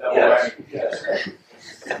we've got a double whammy. Yes.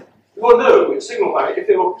 Well, no, with single family, if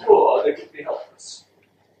they were poor, they could be helpless.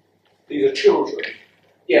 These are children.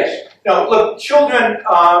 Yes. Now, look, children's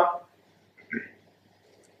have,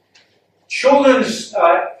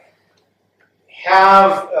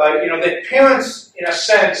 the parents, in a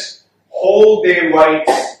sense, hold their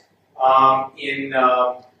rights in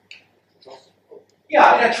a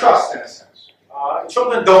trust, in a sense.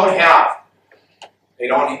 Children don't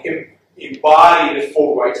embody the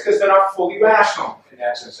full rights because they're not fully rational in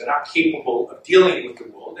that sense. They're not capable of dealing with the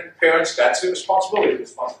world. And parents, that's their responsibility. The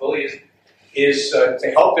responsibility is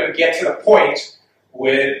to help them get to the point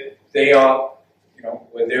where they are,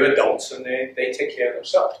 where they're adults and they take care of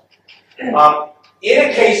themselves. In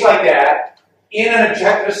a case like that, in an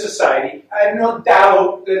objective society, I have no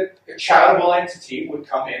doubt that a charitable entity would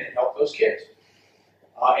come in and help those kids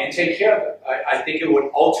and take care of them. I think it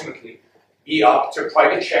would ultimately be up to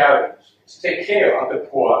private charities to take care of the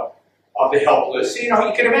poor, of the helpless. You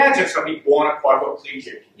can imagine somebody born a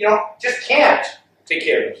quadriplegic, just can't take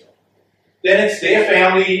care of themselves. Then it's their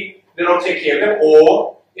family that'll take care of them,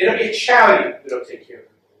 or it'll be a charity that'll take care of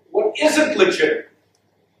them. What isn't legitimate?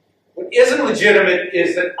 What isn't legitimate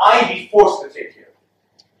is that I be forced to take care of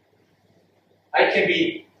them. I can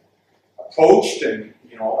be approached and,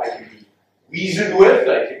 I can be reasoned with,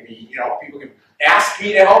 I can be, people can ask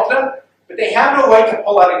me to help them, but they have no right to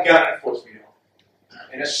pull out a gun and force me to help them.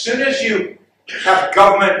 And as soon as you have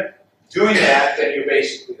government doing that, then you're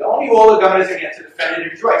basically, the only role the government is against to defend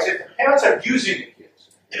individual rights. If the parents are abusing the kids,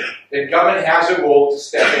 then government has a role to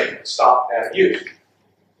step in and stop that abuse.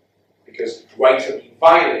 Because rights are being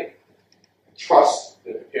violated. The trust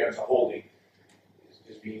that the parents are holding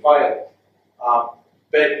is being violated. But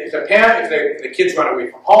if the kids run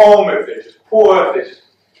away from home, if they're just poor,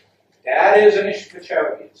 that is an issue for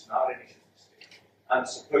charity. It's not an issue for the state. And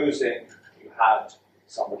supposing you had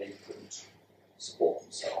somebody who couldn't support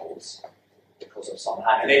themselves because of some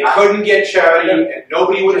and they couldn't get charity and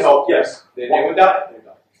nobody would help them, then they would die.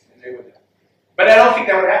 But I don't think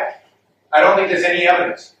that would happen. I don't think there's any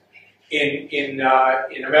evidence in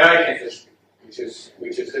American history,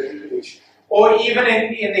 or even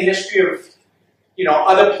in the history of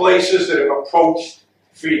other places that have approached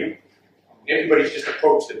freedom. Everybody's just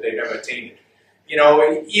approached it; they've never attained it.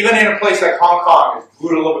 Even in a place like Hong Kong, as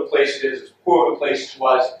brutal of a place it is, as poor of a place it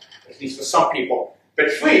was, at least for some people,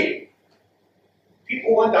 but free.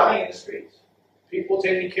 People weren't dying in the streets. People were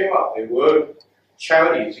taken care of. There were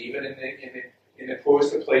charities, even in the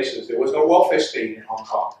poorest of places. There was no welfare state in Hong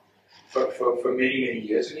Kong for many, many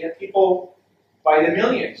years, and yet people, by the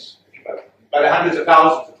millions, by the hundreds of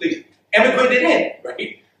thousands at least, emigrated in,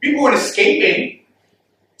 right? People weren't escaping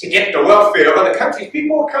to get the welfare of other countries.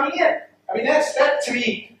 People were coming in. I mean, that to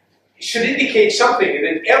me should indicate something,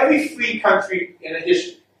 that every free country in the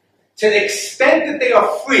history, to the extent that they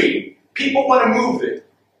are free, people want to move it.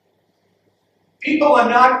 People are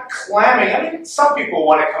not clamoring. I mean, some people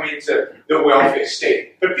want to come into the welfare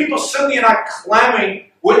state, but people certainly are not clamoring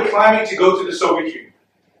weren't clamoring to go to the Soviet Union.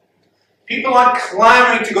 People aren't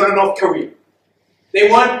clamoring to go to North Korea. They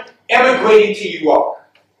weren't emigrating to Europe.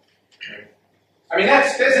 I mean,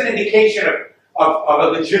 there's an indication of a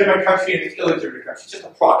legitimate country and an illegitimate country, just a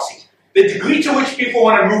proxy. The degree to which people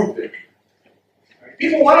want to move there.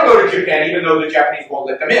 People want to go to Japan even though the Japanese won't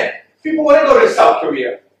let them in. People want to go to South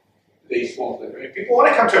Korea. They just won't let them in. People want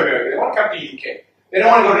to come to America. They want to come to the UK. They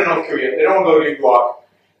don't want to go to North Korea. They don't want to go to Iraq.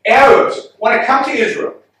 Arabs want to come to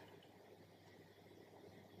Israel.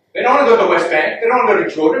 They don't want to go to the West Bank. They don't want to go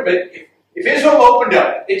to Jordan. But if Israel opened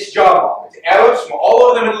up its job market to Arabs from all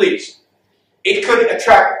over the Middle East, it could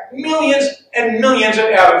attract millions and millions of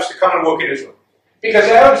Arabs to come and work in Israel. Because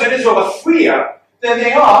Arabs in Israel are freer than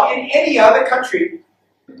they are in any other country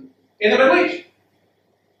in the Middle East.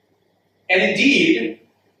 And indeed,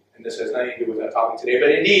 and this has nothing to do with our topic today,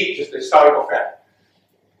 but indeed, just a historical fact,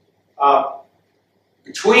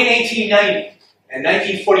 between 1890 and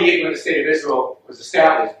 1948, when the State of Israel was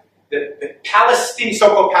established, the Palestinian,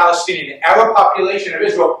 so-called Palestinian, the Arab population of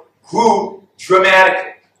Israel grew dramatically.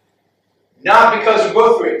 Not because of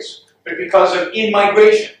birth rates, but because of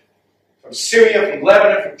in-migration. From Syria, from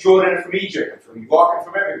Lebanon, from Jordan, and from Egypt, and from Iraq, and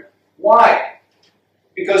from everywhere. Why?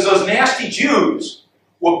 Because those nasty Jews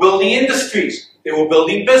were building industries. They were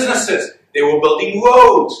building businesses. They were building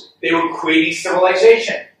roads. They were creating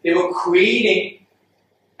civilization. They were creating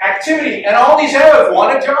activity. And all these Arabs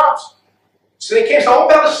wanted jobs. So they came. So the whole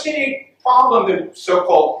Palestinian problem, the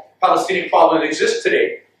so-called Palestinian problem that exists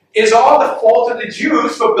today, is all the fault of the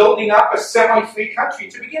Jews for building up a semi-free country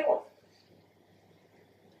to begin with.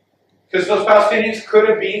 Because those Palestinians could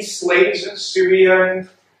have been slaves in Syria and,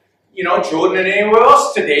 Jordan and anywhere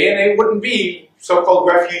else today, and they wouldn't be so-called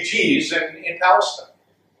refugees in Palestine.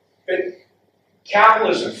 But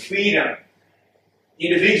capitalism, freedom,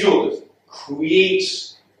 individualism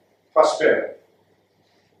creates prosperity.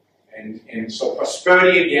 And so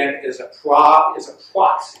prosperity, again, is a proxy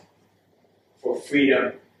for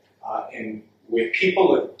freedom. And where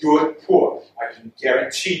people are dirt poor, I can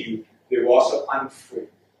guarantee you they're also unfree.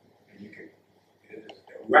 And you can, there's a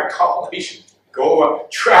direct correlation. Go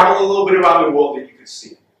travel a little bit around the world and you can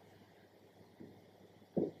see it.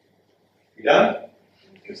 You done?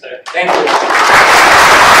 Thank you.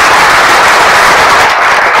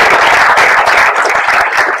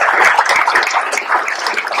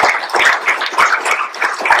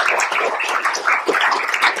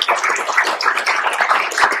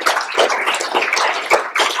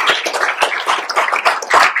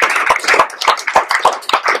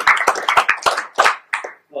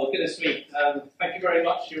 Thank you very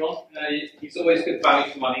much, Yaron. He's always good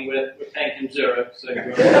value for money. We're paying him zero, so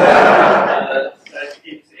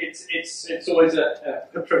it's always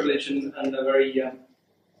a privilege and a very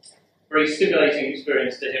stimulating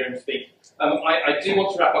experience to hear him speak. I do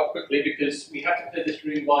want to wrap up quickly because we have to clear this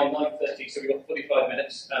room by 9:30, so we've got 45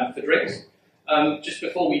 minutes for drinks. Just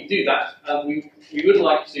before we do that, we would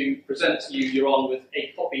like to present to you, Yaron, with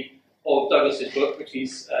a copy of Douglas's book, which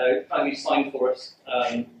he's kindly signed for us.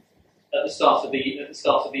 At the start of the evening.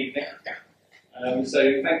 So thank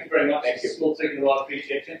you very much. Thank you. Small signal, I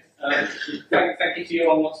appreciate it. Thank you to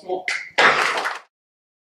you on once more.